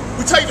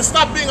 We tell you to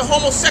stop being a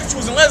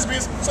homosexuals and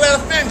lesbians, so that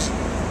offends you.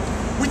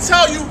 We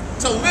tell you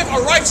to live a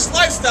righteous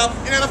lifestyle,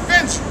 and that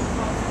offends you.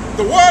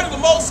 The word of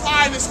the Most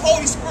High and this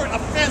Holy Spirit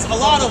offends a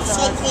lot of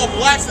so-called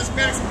blacks,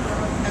 Hispanics,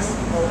 as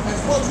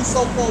well as you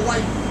so-called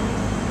white people.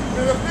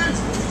 It offends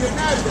you. You get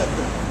mad at that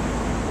thing.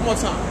 One more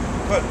time.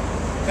 Good.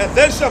 And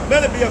then shall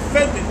many be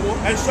offended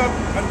and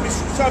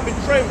shall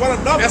betray one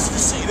another. That's what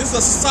you see. This is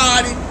a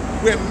society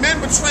where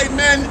men betray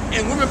men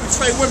and women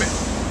betray women.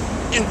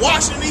 In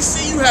Washington,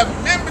 D.C., you have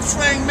men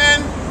betraying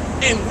men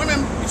and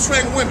women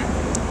betraying women.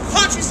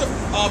 Countries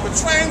are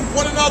betraying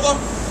one another.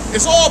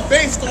 It's all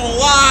based on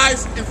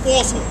lies and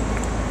falsehood.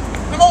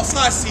 The Most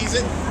High sees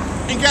it,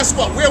 and guess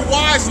what? We're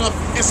wise enough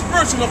and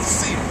spiritual enough to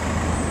see it.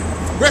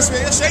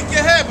 You'll shake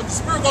your head, but the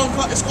Spirit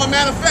it's going to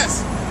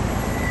manifest.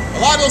 A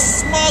lot of those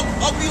smug,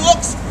 ugly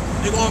looks,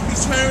 they're going to be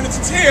turned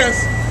into tears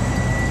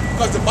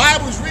because the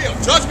Bible is real.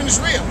 Judgment is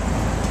real.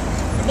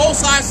 The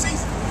Most High sees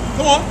it.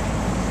 Come on.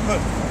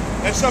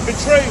 And shall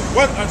betray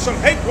one, and shall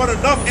hate one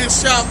another. And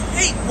shall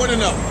hate one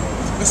another.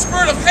 The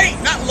spirit of hate,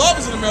 not love,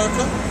 is in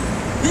America.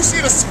 You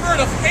see the spirit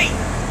of hate.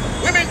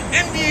 Women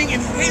envying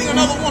and hating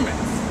another woman.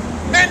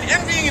 Men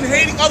envying and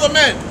hating other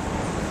men.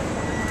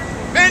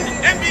 Men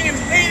envying and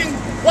hating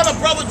what a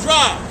brother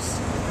drives.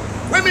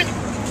 Women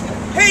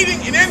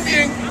hating and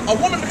envying a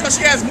woman because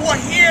she has more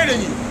hair than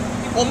you,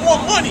 or more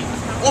money,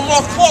 or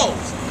more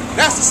clothes.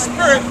 That's the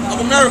spirit of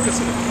America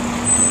today.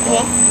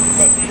 Come on.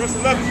 Verse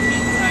 11.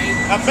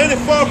 And many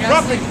false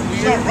prophets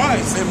shall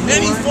rise. And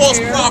many false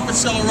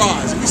prophets shall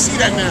arise. We see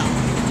that now.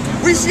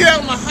 We see that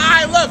on a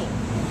high level.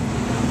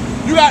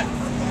 You got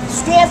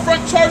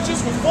storefront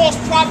churches with false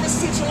prophets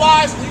teaching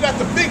lies, and you got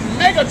the big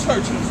mega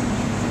churches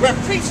where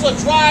preachers are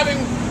driving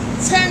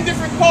 10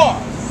 different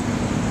cars,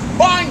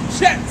 buying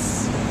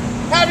jets,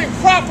 having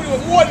property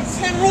with more than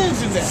 10 rooms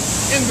in there,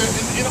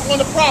 on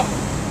the property.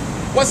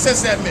 What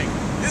sense that make?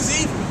 This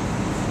is evil.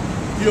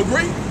 You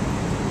agree?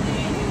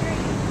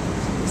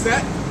 Is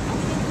that?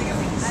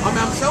 I'm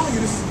telling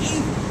you, this is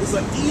evil. It's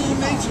an evil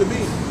nature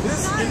being.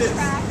 This and this.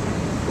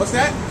 What's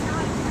that?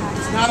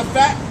 It's not a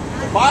fact.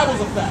 The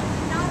Bible's a fact.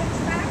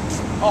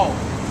 Oh,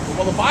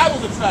 well, the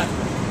Bible's a fact.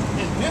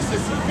 And this is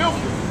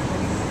filthy.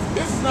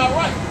 This is not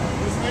right.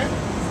 You understand?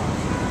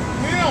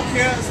 We don't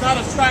care. It's not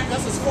a track.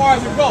 That's as far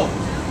as it goes.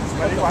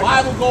 But the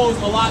Bible goes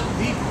a lot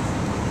deeper.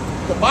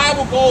 The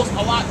Bible goes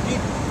a lot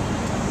deeper.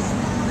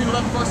 Read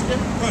 11 verse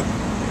again.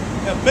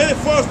 And many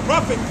false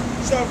prophets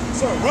shall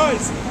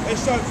rise and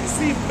shall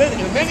deceive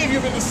many. And many of you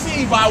have been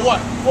deceived by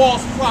what?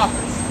 False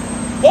prophets.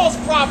 False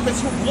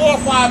prophets who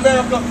glorify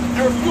America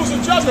and refuse to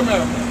judge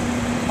America.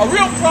 A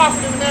real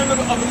prophet in the man of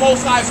the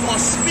Most High is going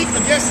to speak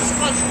against this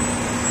country.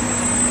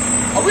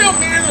 A real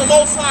man of the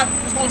Most High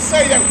is going to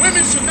say that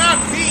women should not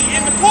be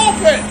in the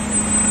pulpit.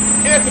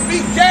 And that to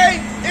be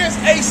gay is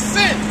a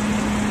sin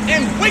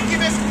and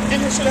wickedness, and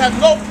it should have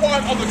no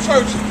part of the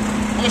church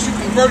unless you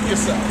convert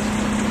yourselves.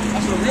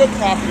 That's what a real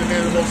prophet in the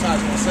man of the Most High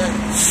is going to say.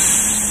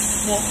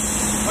 Come on.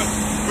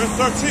 Verse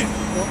 13.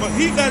 But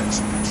he that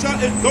shall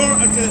endure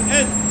unto the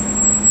end,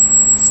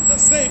 the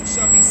same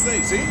shall be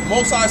saved. See, the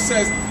Most High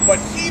says,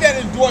 but he that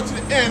endure to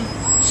the end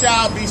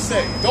shall be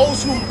saved.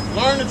 Those who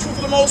learn the truth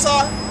of the Most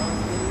High,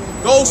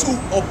 those who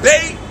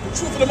obey the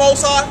truth of the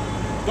Most High,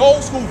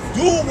 those who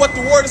do what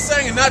the word is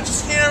saying and not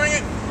just hearing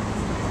it,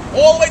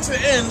 all the way to the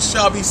end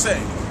shall be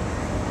saved.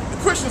 The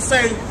Christians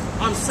say,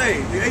 I'm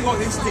saved. They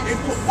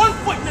put one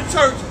foot in the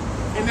church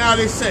and now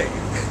they're saved.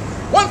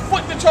 One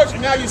foot in the church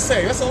and now you're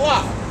saved. That's a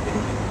lie.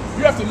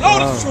 You have to know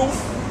the truth,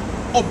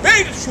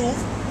 obey the truth,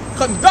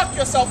 conduct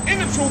yourself in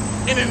the truth,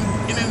 and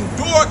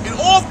endure in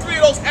all three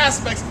of those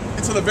aspects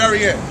until the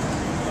very end.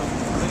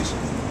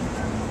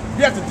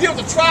 You have to deal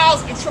with the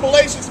trials and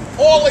tribulations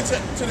all the way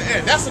to the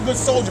end. That's a good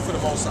soldier for the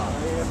Most High.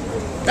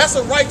 That's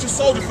a righteous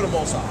soldier for the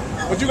Most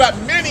High. But you got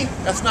many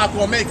that's not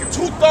going to make it.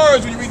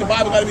 2/3 when you read the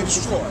Bible got to be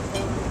destroyed.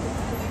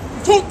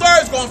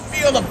 2/3 going to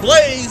feel the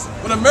blaze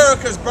when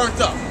America is burnt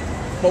up.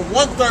 But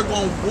 1/3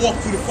 going to walk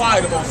through the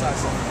fire, the Most High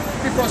said.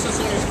 3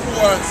 Thessalonians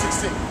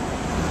 4:16.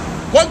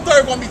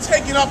 1/3 going to be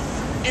taken up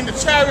in the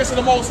chariots of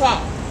the Most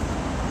High.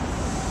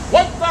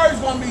 1/3 is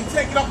going to be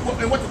taken up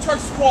in what the church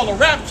is called a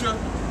rapture.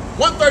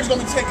 1/3 is going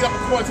to be taken up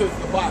according to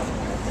the Bible.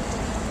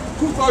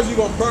 2/3 you're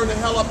going to burn the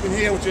hell up in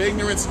here with your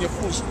ignorance and your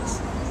foolishness.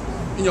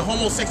 In your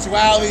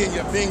homosexuality and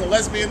your being a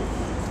lesbian.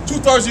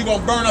 2/3 you're going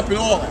to burn up in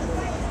all that.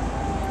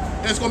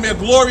 And it's going to be a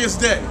glorious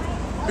day.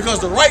 Because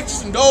the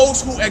righteous and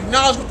those who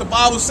acknowledge what the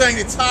Bible is saying,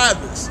 they're tired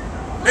of this.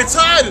 They're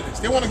tired of this.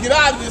 They want to get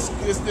out of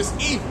this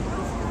evil.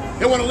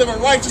 They want to live a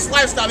righteous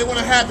lifestyle. They want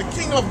to have the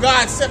kingdom of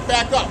God set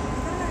back up.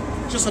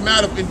 It's just a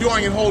matter of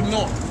enduring and holding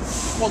on.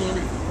 Hold on,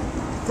 read.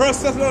 1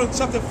 Thessalonians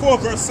chapter 4,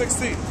 verse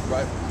 16.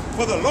 Right.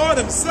 For the Lord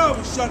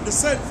himself shall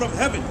descend from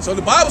heaven. So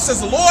the Bible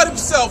says the Lord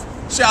himself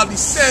shall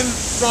descend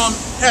from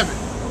heaven.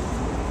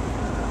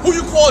 Who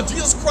you call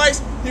Jesus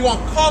Christ, he's going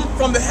to come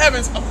from the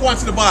heavens according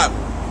to the Bible.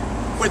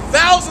 With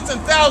thousands and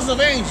thousands of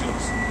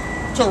angels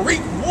to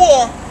wreak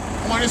war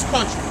on this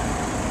country.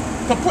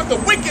 To put the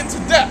wicked to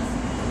death.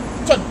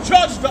 To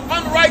judge the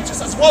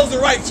unrighteous as well as the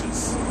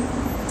righteous.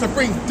 To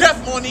bring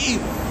death on the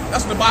evil.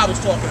 That's what the Bible's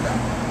talking about.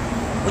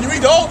 When you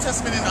read the Old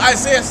Testament in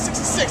Isaiah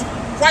 66,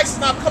 Christ is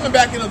not coming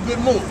back in a good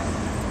mood.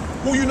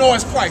 Who you know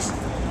as Christ.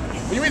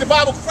 When you read the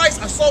Bible,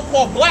 Christ, a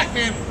so-called black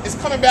man, is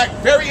coming back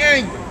very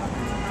angry.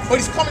 But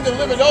he's coming to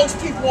deliver those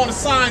people on the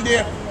sign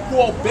there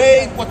who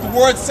obeyed what the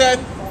word said,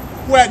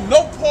 who had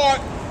no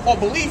part or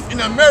belief in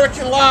the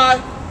American lie,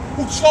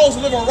 who chose to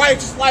live a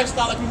righteous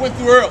lifestyle like we went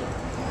through earlier.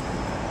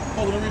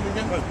 Hold on, read it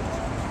again.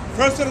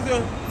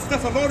 1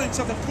 Thessalonians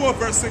chapter 4,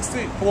 verse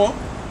 16. Come on.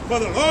 For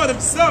the Lord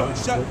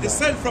himself shall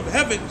descend from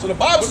heaven. So the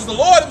Bible says the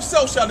Lord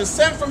himself shall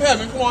descend from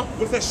heaven. Come on.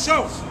 With a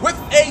shout. With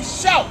a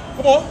shout.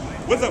 Come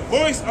on. With the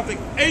voice of the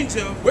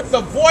angel. With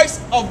the voice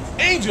of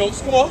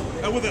angels. Come on.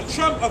 And with the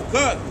trump of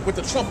God. With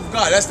the trump of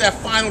God. That's that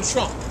final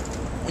trump.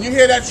 When you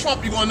hear that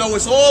trump, you're going to know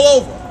it's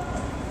all over.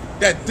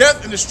 That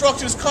death and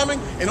destruction is coming.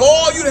 And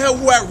all you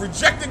who have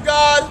rejected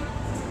God,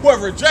 who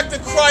have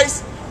rejected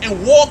Christ,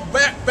 and walked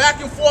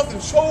back and forth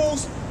and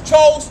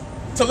chose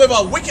to live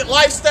a wicked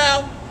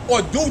lifestyle,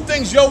 or do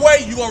things your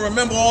way, you're going to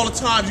remember all the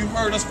times you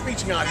heard us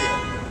preaching out here.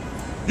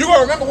 You're going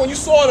to remember when you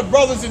saw the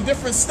brothers in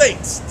different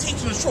states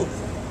teaching the truth.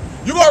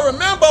 You're going to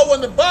remember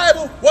when the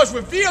Bible was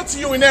revealed to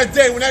you in that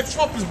day when that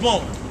trump is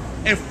blown.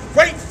 And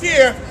great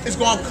fear is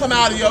going to come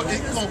out of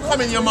it's going to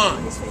come in your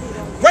minds.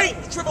 Great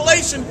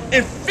tribulation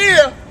and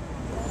fear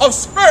of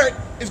spirit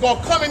is going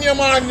to come in your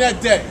mind in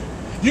that day.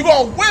 You're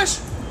going to wish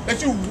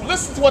that you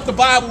listened to what the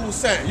Bible was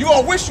saying. You're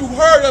going to wish you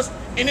heard us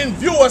and then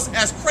view us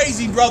as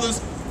crazy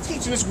brothers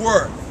teaching this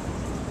word.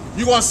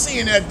 You're going to see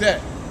in that day.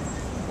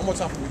 One more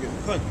time before we get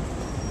it.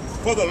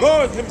 For the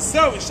Lord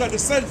himself shall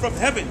descend from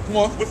heaven. Come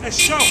on. With a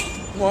shout.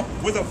 Come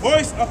on. With the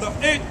voice of the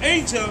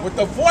angel. With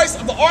the voice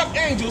of the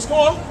archangels. Come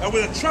on. And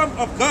with the trump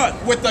of God.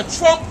 With the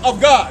trump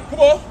of God. Come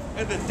on.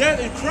 And the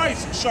dead in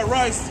Christ shall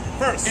rise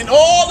first. And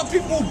all the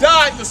people who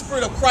died in the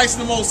spirit of Christ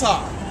the Most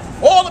High.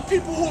 All the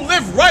people who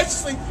lived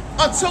righteously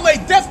until their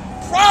death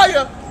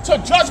prior to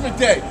Judgment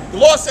Day. The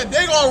Lord said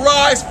they're going to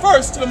rise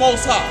first to the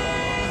Most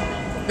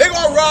High. They're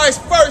going to rise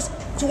first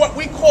to what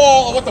we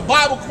call, or what the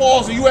Bible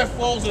calls, the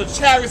UFOs or the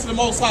chariots of the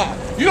Most High.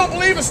 You don't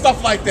believe in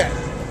stuff like that.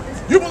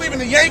 You believe in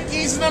the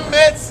Yankees and the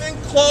Mets and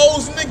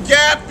clothes and the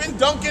Gap and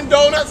Dunkin'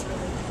 Donuts.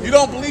 You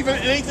don't believe in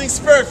anything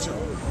spiritual.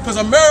 Because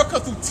America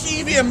through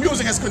TV and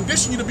music has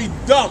conditioned you to be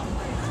dumb.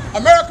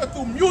 America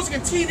through music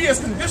and TV has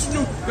conditioned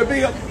you to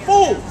be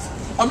fools.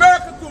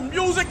 America through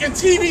music and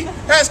TV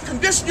has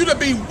conditioned you to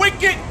be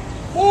wicked,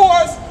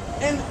 whores,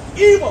 and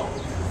evil.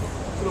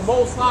 So the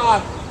Most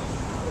High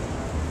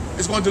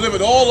is going to deliver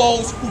to all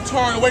those who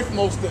turn away from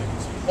those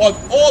things. Or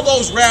all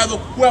those, rather,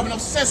 who have enough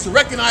sense to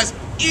recognize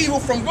evil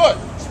from good.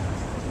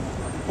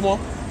 Come on.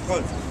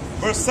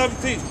 Verse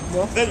 17.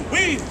 Then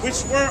we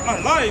which were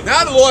alive.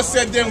 Now the Lord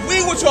said, then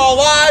we which are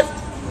alive,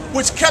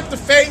 which kept the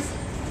faith,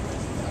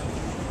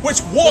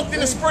 which walked in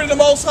the spirit of the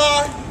Most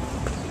High,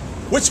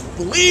 which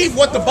believed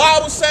what the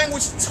Bible is saying,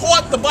 which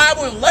taught the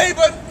Bible and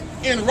labored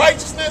in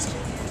righteousness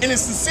and in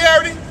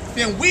sincerity,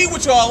 then we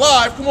which are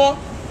alive, come on,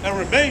 and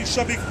remain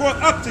shall be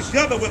caught up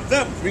together with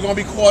them. We're going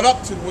to be caught up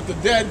with the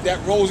dead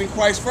that rose in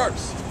Christ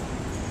first.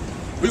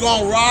 We're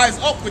going to rise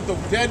up with the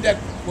dead that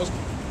was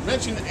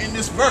mentioned in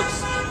this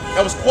verse,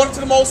 that was caught up to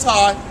the Most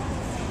High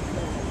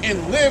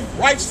and live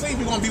righteously.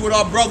 We're going to be with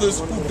our brothers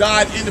who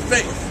died in the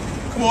faith.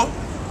 Come on.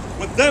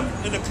 With them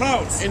in the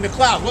clouds. In the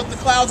clouds. What the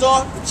clouds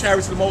are? The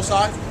chariots of the Most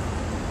High.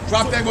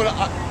 Drop that. Go to,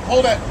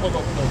 hold that. Hold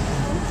on.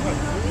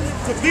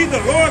 To meet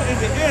the Lord in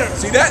the air.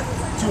 See that?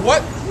 To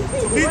what?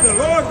 To meet the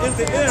Lord in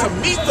the air. To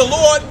meet the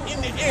Lord in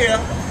the air.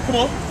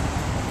 Come on.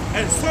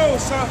 And so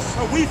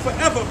shall we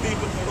forever be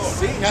with the Lord.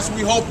 See, that's what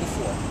we hoping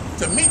for.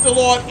 To meet the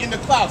Lord in the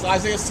clouds.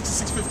 Isaiah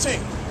 66:15.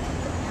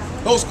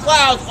 Those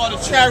clouds are the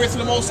chariots of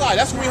the Most High.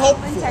 That's what we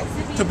hoping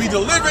for. To be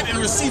delivered and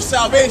receive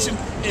salvation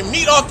and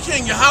meet our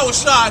King, Yahweh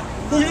Shai,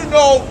 who you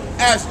know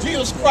as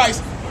Jesus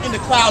Christ, in the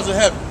clouds of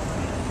heaven.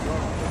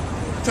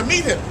 To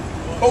meet him.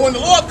 But when the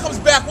Lord comes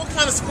back, what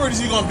kind of spirit is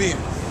he going to be in?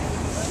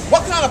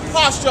 What kind of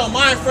posture or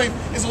mind frame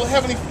is the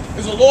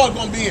Lord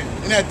going to be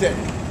in that day?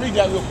 Read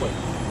that real quick.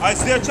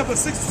 Isaiah chapter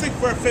 66,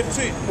 verse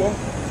 15. For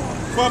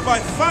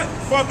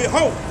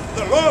behold,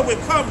 the Lord will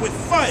come with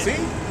fire. See?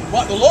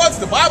 But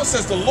the Bible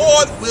says the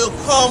Lord will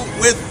come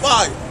with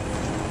fire.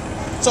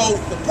 So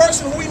the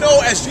person who we know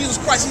as Jesus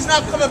Christ, he's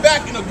not coming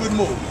back in a good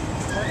mood.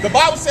 The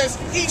Bible says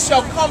he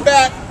shall come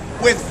back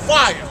with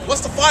fire.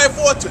 What's the fire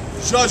for? To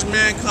judge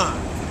mankind.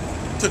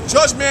 To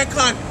judge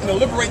mankind and to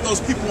liberate those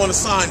people on the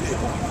sign there.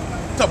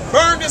 To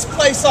burn this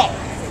place up.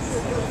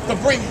 To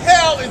bring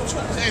hell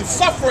and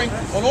suffering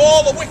on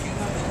all the wicked.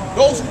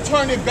 Those who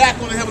turn their back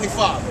on the Heavenly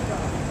Father.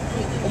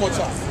 One more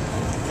time.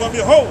 For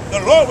behold, the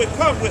Lord will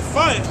come with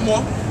fire. Come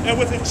on. And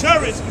with his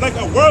chariots like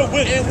a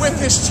whirlwind. And with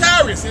his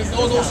chariots, there's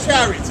those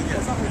chariots again.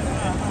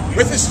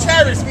 With his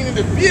chariots, meaning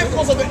the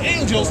vehicles of the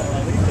angels,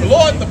 the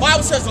Lord, the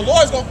Bible says the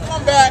Lord is going to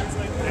come back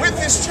with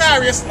his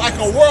chariots like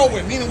a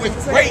whirlwind, meaning with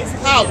great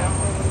power.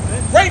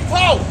 Great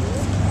power.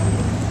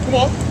 Come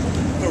on.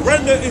 To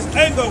render his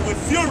anger with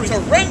fury. To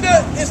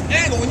render his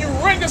anger. When you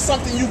render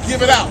something, you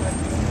give it out.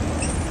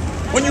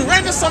 When you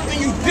render something,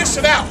 you dish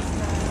it out.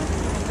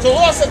 So the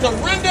Lord said to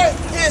render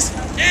his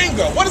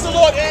anger. What is the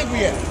Lord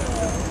angry at?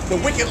 The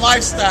wicked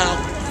lifestyle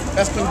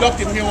that's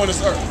conducted here on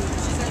this earth.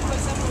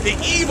 The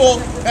evil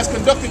that's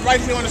conducted right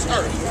here on this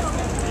earth.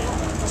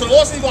 So the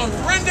Lord said he's going to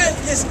render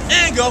his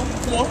anger,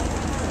 come on.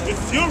 With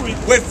fury.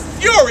 With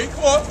fury,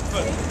 come on.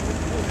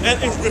 And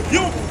his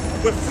rebuke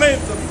with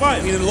flames of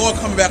fire. Meaning the Lord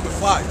coming back with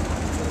fire.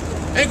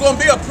 Ain't going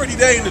to be a pretty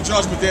day in the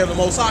judgment day of the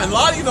Most High. And a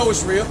lot of you know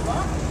it's real.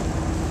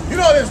 You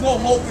know there's no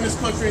hope in this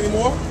country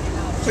anymore.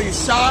 So you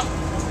shop,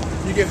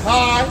 you get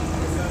high,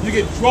 you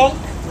get drunk,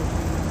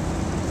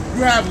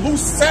 you have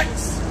loose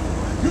sex.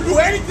 You do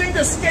anything to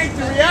escape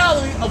the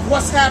reality of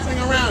what's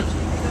happening around you.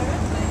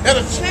 That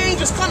a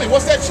change is coming.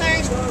 What's that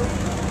change?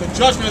 The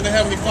judgment of the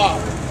Heavenly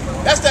Father.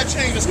 That's that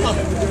change that's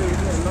coming.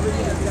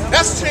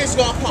 That's the change that's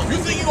going to come. You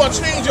think you're going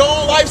to change your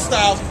own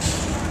lifestyle,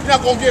 you're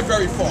not going to get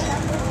very far.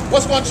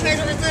 What's going to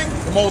change everything?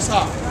 The Most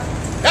High.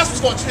 That's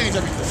what's going to change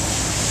everything.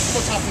 One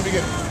more time from the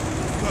beginning.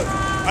 Good.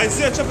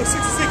 Isaiah chapter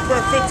 66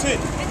 verse 15.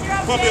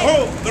 For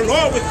behold, the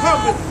Lord will come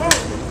with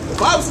fire. The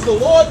Bible says the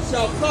Lord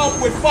shall come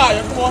with fire.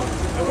 Come on.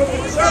 And with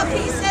his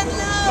chariots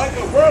like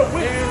a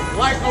whirlwind.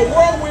 Like a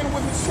whirlwind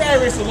with his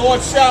chariots, the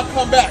Lord shall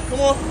come back. Come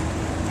on.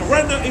 To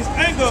render his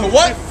anger to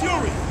what? with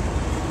fury.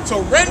 To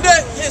render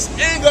his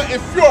anger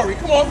and fury.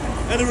 Come on.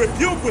 And to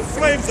rebuke with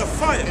flames of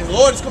fire. And the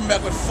Lord is coming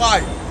back with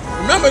fire.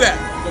 Remember that.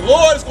 The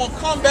Lord is going to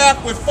come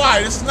back with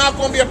fire. This is not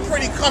going to be a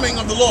pretty coming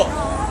of the Lord.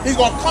 He's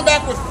going to come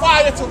back with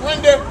fire to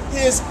render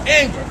his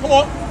anger. Come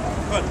on.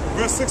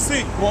 Verse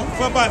 16.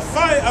 For by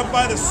fire and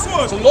by the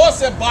sword. So the Lord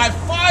said, by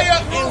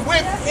fire and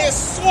with his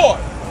sword.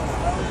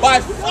 By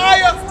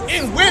fire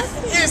and with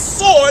his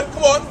sword.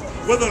 Come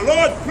on. Will the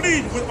Lord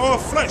plead with all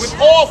flesh. With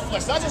all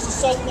flesh. Not just the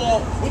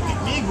so-called wicked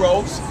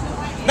Negroes.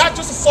 Not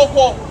just the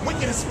so-called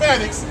wicked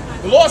Hispanics.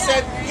 The Lord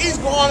said he's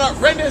going to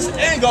render his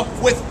anger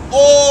with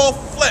all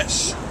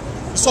flesh.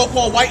 The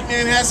so-called white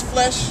man has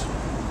flesh.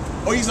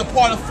 Or he's a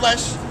part of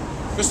flesh.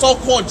 The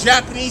so-called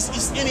Japanese,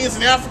 East Indians,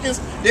 and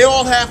Africans, they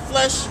all have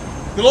flesh.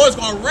 The Lord is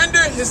going to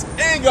render his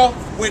anger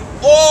with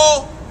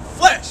all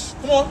flesh.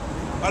 Come on.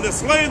 And the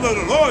slain of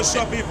the Lord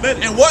shall be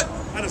many. And what?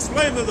 And the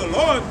slain of the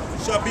Lord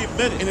shall be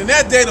many. And in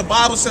that day, the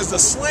Bible says, the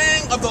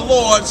slaying of the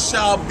Lord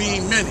shall be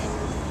many.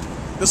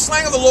 The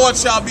slaying of the Lord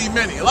shall be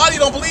many. A lot of you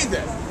don't believe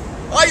that.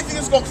 A lot of you think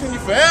it's going to continue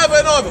forever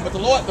and ever. But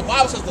the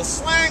Bible says, the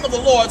slaying of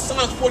the Lord,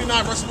 Psalms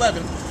 49, verse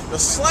 11, the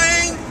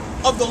slaying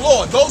of the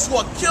Lord, those who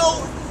are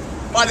killed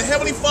by the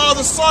Heavenly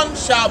Father's Son,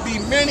 shall be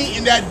many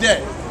in that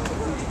day.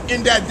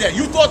 In that day.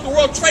 You thought the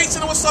World Trade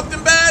Center was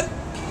something bad?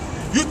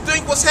 You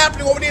think what's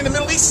happening over there in the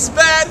Middle East is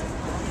bad?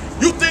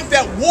 You think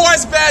that war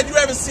is bad? You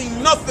haven't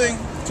seen nothing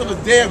till the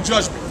day of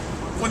judgment.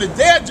 When the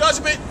day of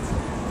judgment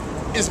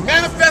is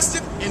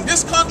manifested in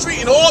this country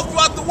and all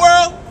throughout the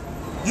world,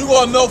 you're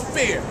going to know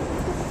fear.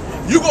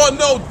 You're going to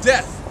know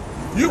death.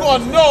 You're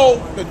going to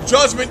know the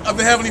judgment of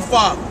the Heavenly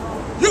Father.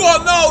 You're going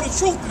to know the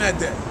truth in that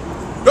day.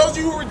 Those of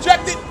you who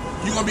reject it,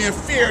 you're going to be in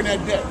fear in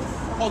that day.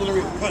 Hold on to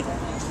read it.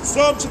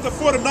 Psalm chapter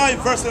 49,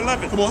 verse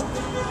 11. Come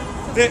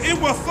on. Their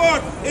inward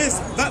thought is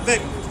that their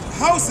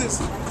houses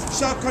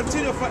shall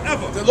continue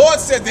forever. The Lord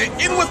said their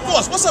inward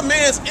thoughts. What's a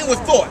man's inward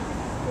thought?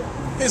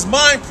 His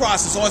mind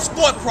process or his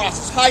thought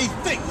process, how he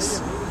thinks.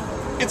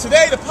 And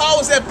today, the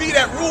powers that be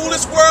that rule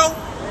this world,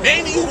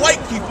 mainly you white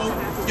people,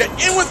 your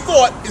inward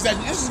thought is that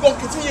this is going to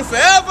continue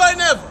forever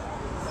and ever.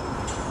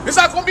 There's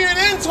not going to be an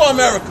end to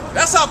America.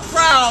 That's how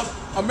proud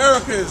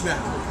America is now.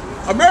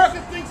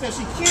 America thinks that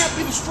she can't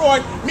be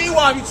destroyed.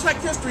 Meanwhile, if you check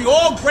history,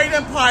 all great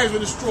empires were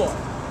destroyed.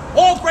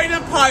 All great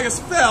empires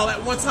fell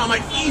at one time,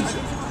 like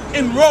Egypt,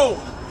 and Rome,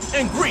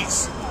 and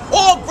Greece.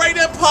 All great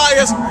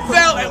empires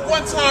fell at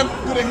one time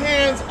through the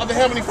hands of the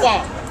Heavenly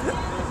Father.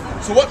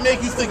 So what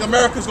makes you think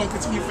America is going to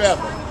continue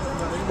forever?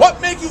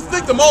 What makes you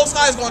think the Most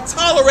High is going to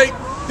tolerate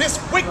this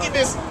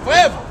wickedness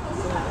forever?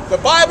 The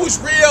Bible is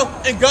real,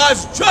 and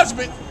God's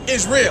judgment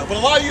is real. But a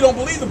lot of you don't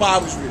believe the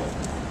Bible is real.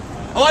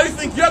 A lot of you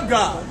think you're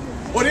God,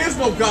 or there is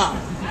no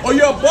God, or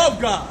you're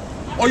above God,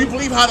 or you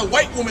believe how the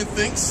white woman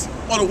thinks,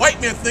 or the white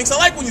man thinks. I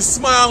like when you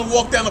smile and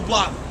walk down the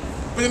block,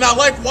 but then I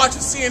like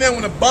watching CNN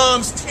when the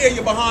bombs tear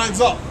your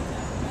behinds up.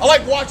 I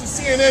like watching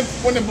CNN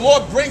when the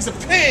Lord brings the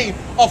pain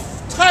of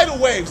tidal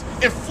waves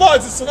and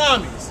floods and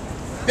tsunamis.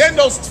 then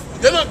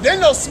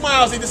those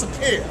smiles, they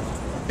disappear.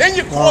 Then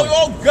you're calling,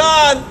 oh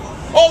God,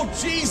 oh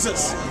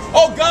Jesus,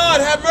 oh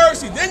God, have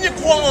mercy. Then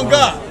you're calling on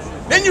God.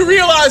 Then you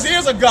realize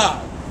there's a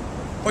God.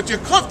 But you're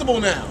comfortable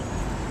now.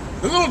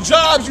 The little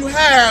jobs you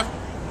have,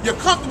 you're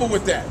comfortable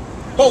with that.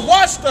 But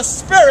watch the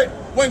spirit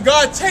when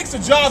God takes the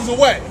jobs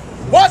away.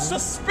 Watch the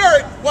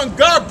spirit when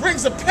God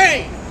brings the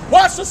pain.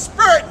 Watch the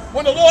spirit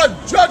when the Lord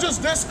judges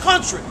this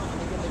country.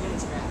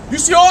 You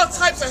see all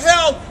types of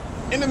hell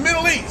in the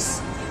Middle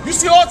East. You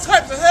see all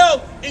types of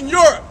hell in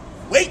Europe.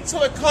 Wait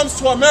till it comes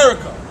to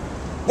America.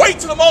 Wait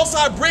till the Most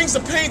High brings the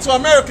pain to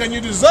America, and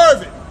you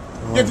deserve it.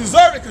 You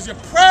deserve it because you're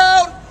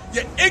proud,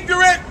 you're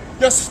ignorant,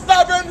 you're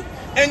stubborn,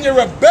 and you're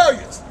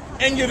rebellious.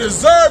 And you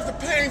deserve the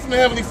pain from the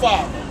Heavenly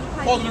Father.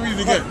 Hold on to read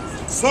it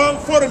again. Psalm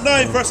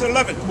 49 verse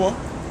 11. Come on.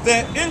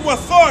 The inward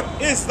thought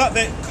is that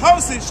the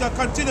cursing shall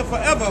continue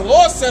forever. The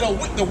Lord said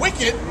the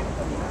wicked,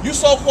 you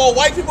so-called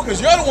white people, because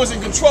you're the ones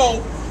in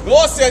control, the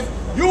Lord said,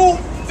 you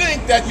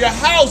think that your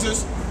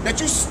houses that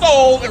you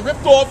stole and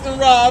ripped off and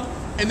robbed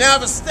and now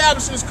have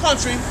established in this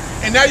country,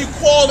 and now you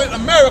call it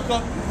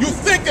America, you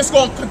think it's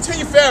going to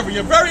continue forever.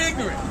 You're very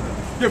ignorant.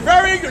 You're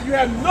very ignorant. You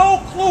have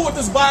no clue what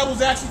this Bible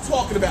is actually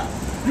talking about.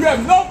 You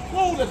have no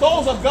clue that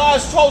those are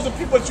God's chosen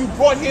people that you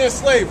brought here in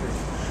slavery.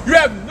 You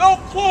have no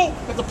clue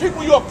that the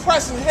people you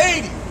oppress in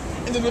Haiti,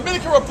 in the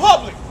Dominican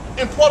Republic,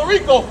 in Puerto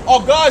Rico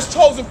are God's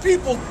chosen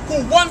people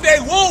who one day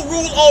will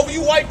rule over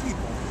you white people,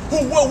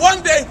 who will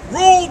one day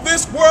rule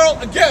this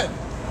world again.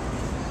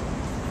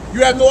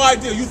 You have no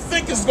idea. You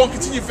think this is going to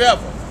continue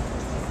forever.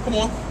 Come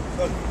on.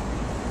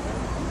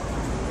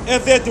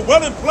 And their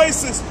dwelling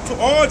places to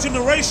all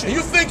generations. And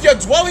you think your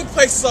dwelling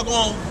places are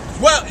going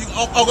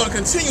to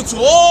continue to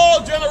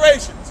all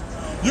generations.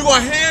 You're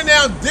going to hand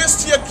down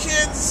this to your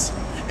kids,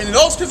 and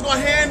those kids are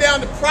going to hand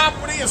down the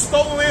property and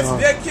stolen lands to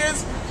their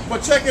kids.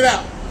 But check it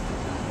out.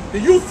 The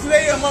youth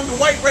today among the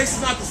white race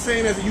is not the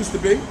same as it used to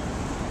be.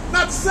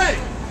 Not the same.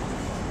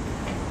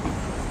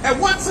 At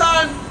one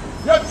time,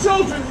 your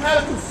children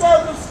had a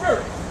conservative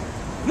spirit.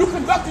 You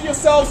conducted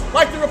yourselves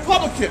like the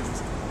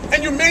Republicans,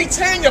 and you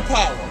maintained your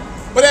power.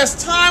 But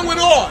as time went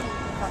on,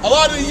 a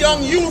lot of the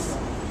young youth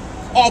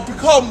are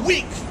become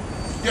weak.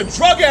 You're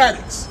drug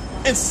addicts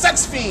and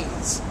sex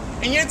fiends,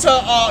 and you're into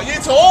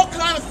all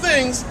kind of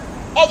things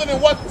other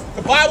than what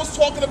the Bible's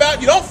talking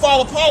about. You don't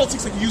follow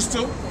politics like you used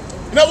to.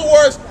 In other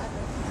words,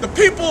 the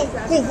people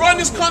who run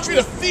this country,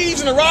 the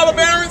thieves and the robber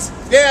barons,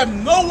 they have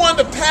no one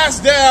to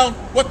pass down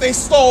what they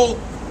stole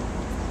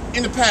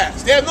in the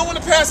past. They have no one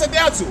to pass that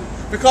down to,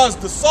 because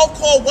the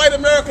so-called white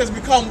America has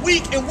become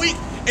weak, and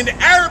the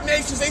Arab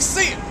nations, they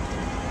see it.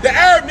 The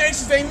Arab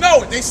nations, they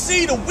know it. They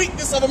see the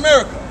weakness of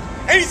America.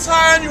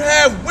 Anytime you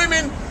have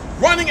women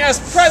running as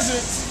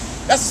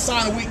presidents, that's a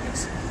sign of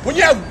weakness. When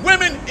you have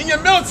women in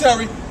your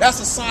military, that's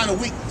a sign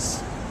of weakness.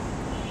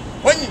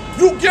 When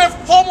you give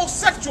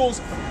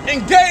homosexuals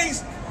and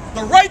gays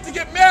the right to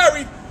get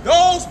married,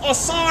 those are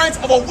signs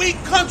of a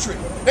weak country.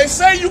 They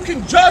say you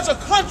can judge a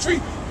country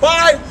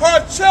by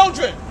her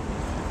children,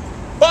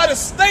 by the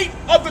state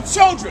of the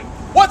children.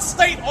 What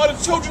state are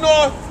the children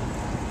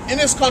in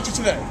this country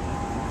today?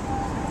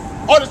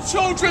 Are the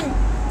children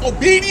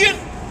obedient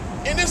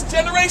in this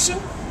generation?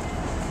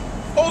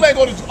 Hold that,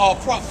 go to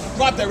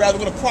drop that rather,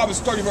 go to Proverbs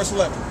 30 verse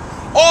 11.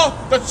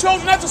 Are the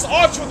children, not just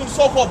our children, the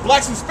so-called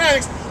blacks and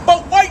Hispanics,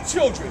 but white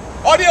children,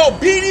 are they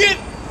obedient?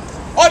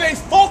 Are they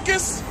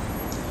focused?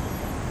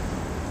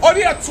 Are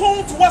they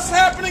attuned to what's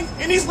happening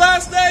in these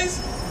last days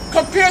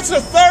compared to the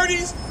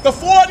 30s, the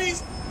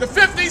 40s, the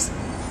 50s,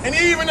 and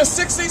even the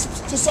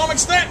 60s to some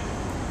extent?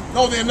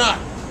 No, they're not.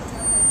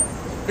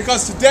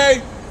 Because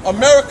today,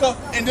 America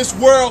and this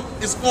world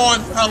is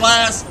on her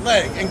last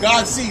leg, and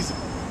God sees it.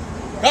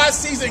 God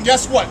sees it, and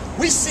guess what?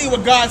 We see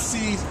what God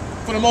sees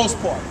for the most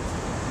part.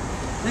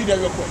 Read that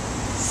real quick.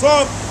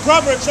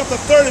 Proverbs chapter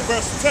 30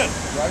 verse 10,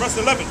 verse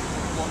 11.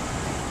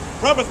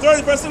 Proverbs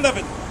 30 verse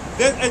 11.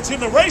 There's a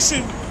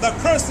generation that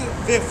curses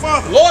their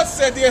fathers. The Lord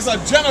said there's a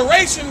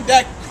generation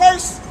that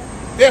curse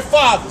their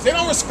fathers. They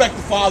don't respect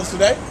the fathers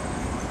today.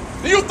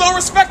 The youth don't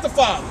respect the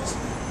fathers.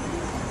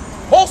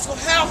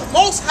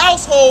 Most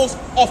households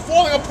are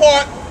falling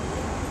apart,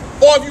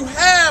 or if you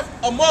have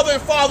a mother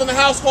and father in the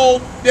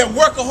household, they're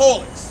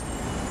workaholics.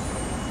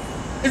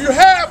 If you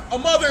have a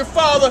mother and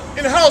father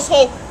in the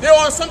household, they're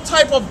on some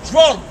type of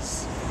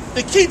drugs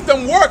to keep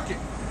them working.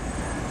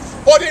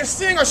 Or they're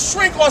seeing a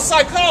shrink or a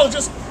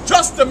psychologist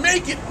just to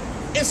make it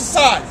in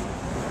society.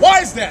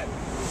 Why is that?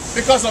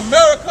 Because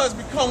America has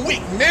become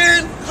weak.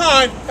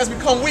 Mankind has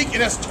become weak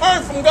and has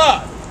turned from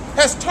God.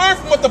 Has turned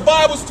from what the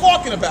Bible's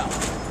talking about.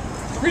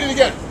 Read it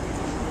again.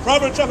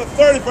 Proverbs chapter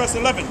 30 verse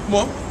 11. Come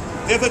on.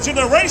 There's a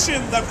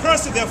generation that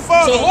curses their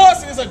fathers. So the Lord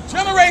says there's a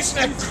generation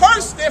that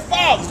curse their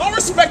fathers. Don't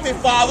respect their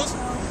fathers.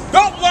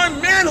 Don't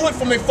learn manhood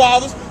from their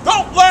fathers.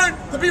 Don't learn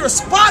to be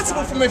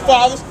responsible from their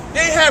fathers.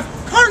 They have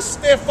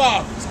cursed their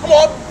fathers. Come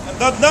on. And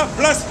does not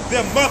bless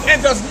their mothers.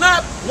 And does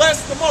not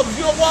bless the mothers.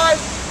 You know why?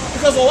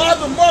 Because a lot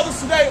of the mothers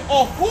today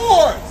are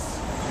whores.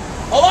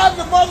 A lot of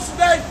the mothers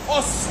today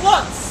are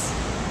sluts.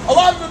 A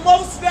lot of the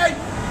mothers today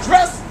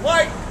dress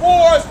like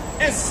whores,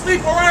 and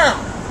sleep around.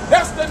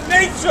 That's the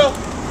nature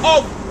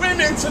of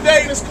women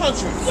today in this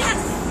country. Yes,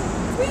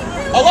 we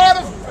do.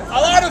 A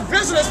lot of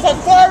visitors from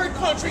foreign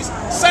countries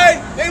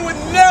say they would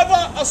never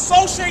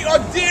associate or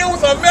deal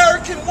with an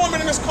American woman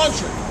in this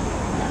country.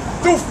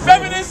 Through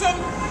feminism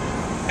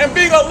and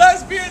being a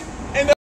lesbian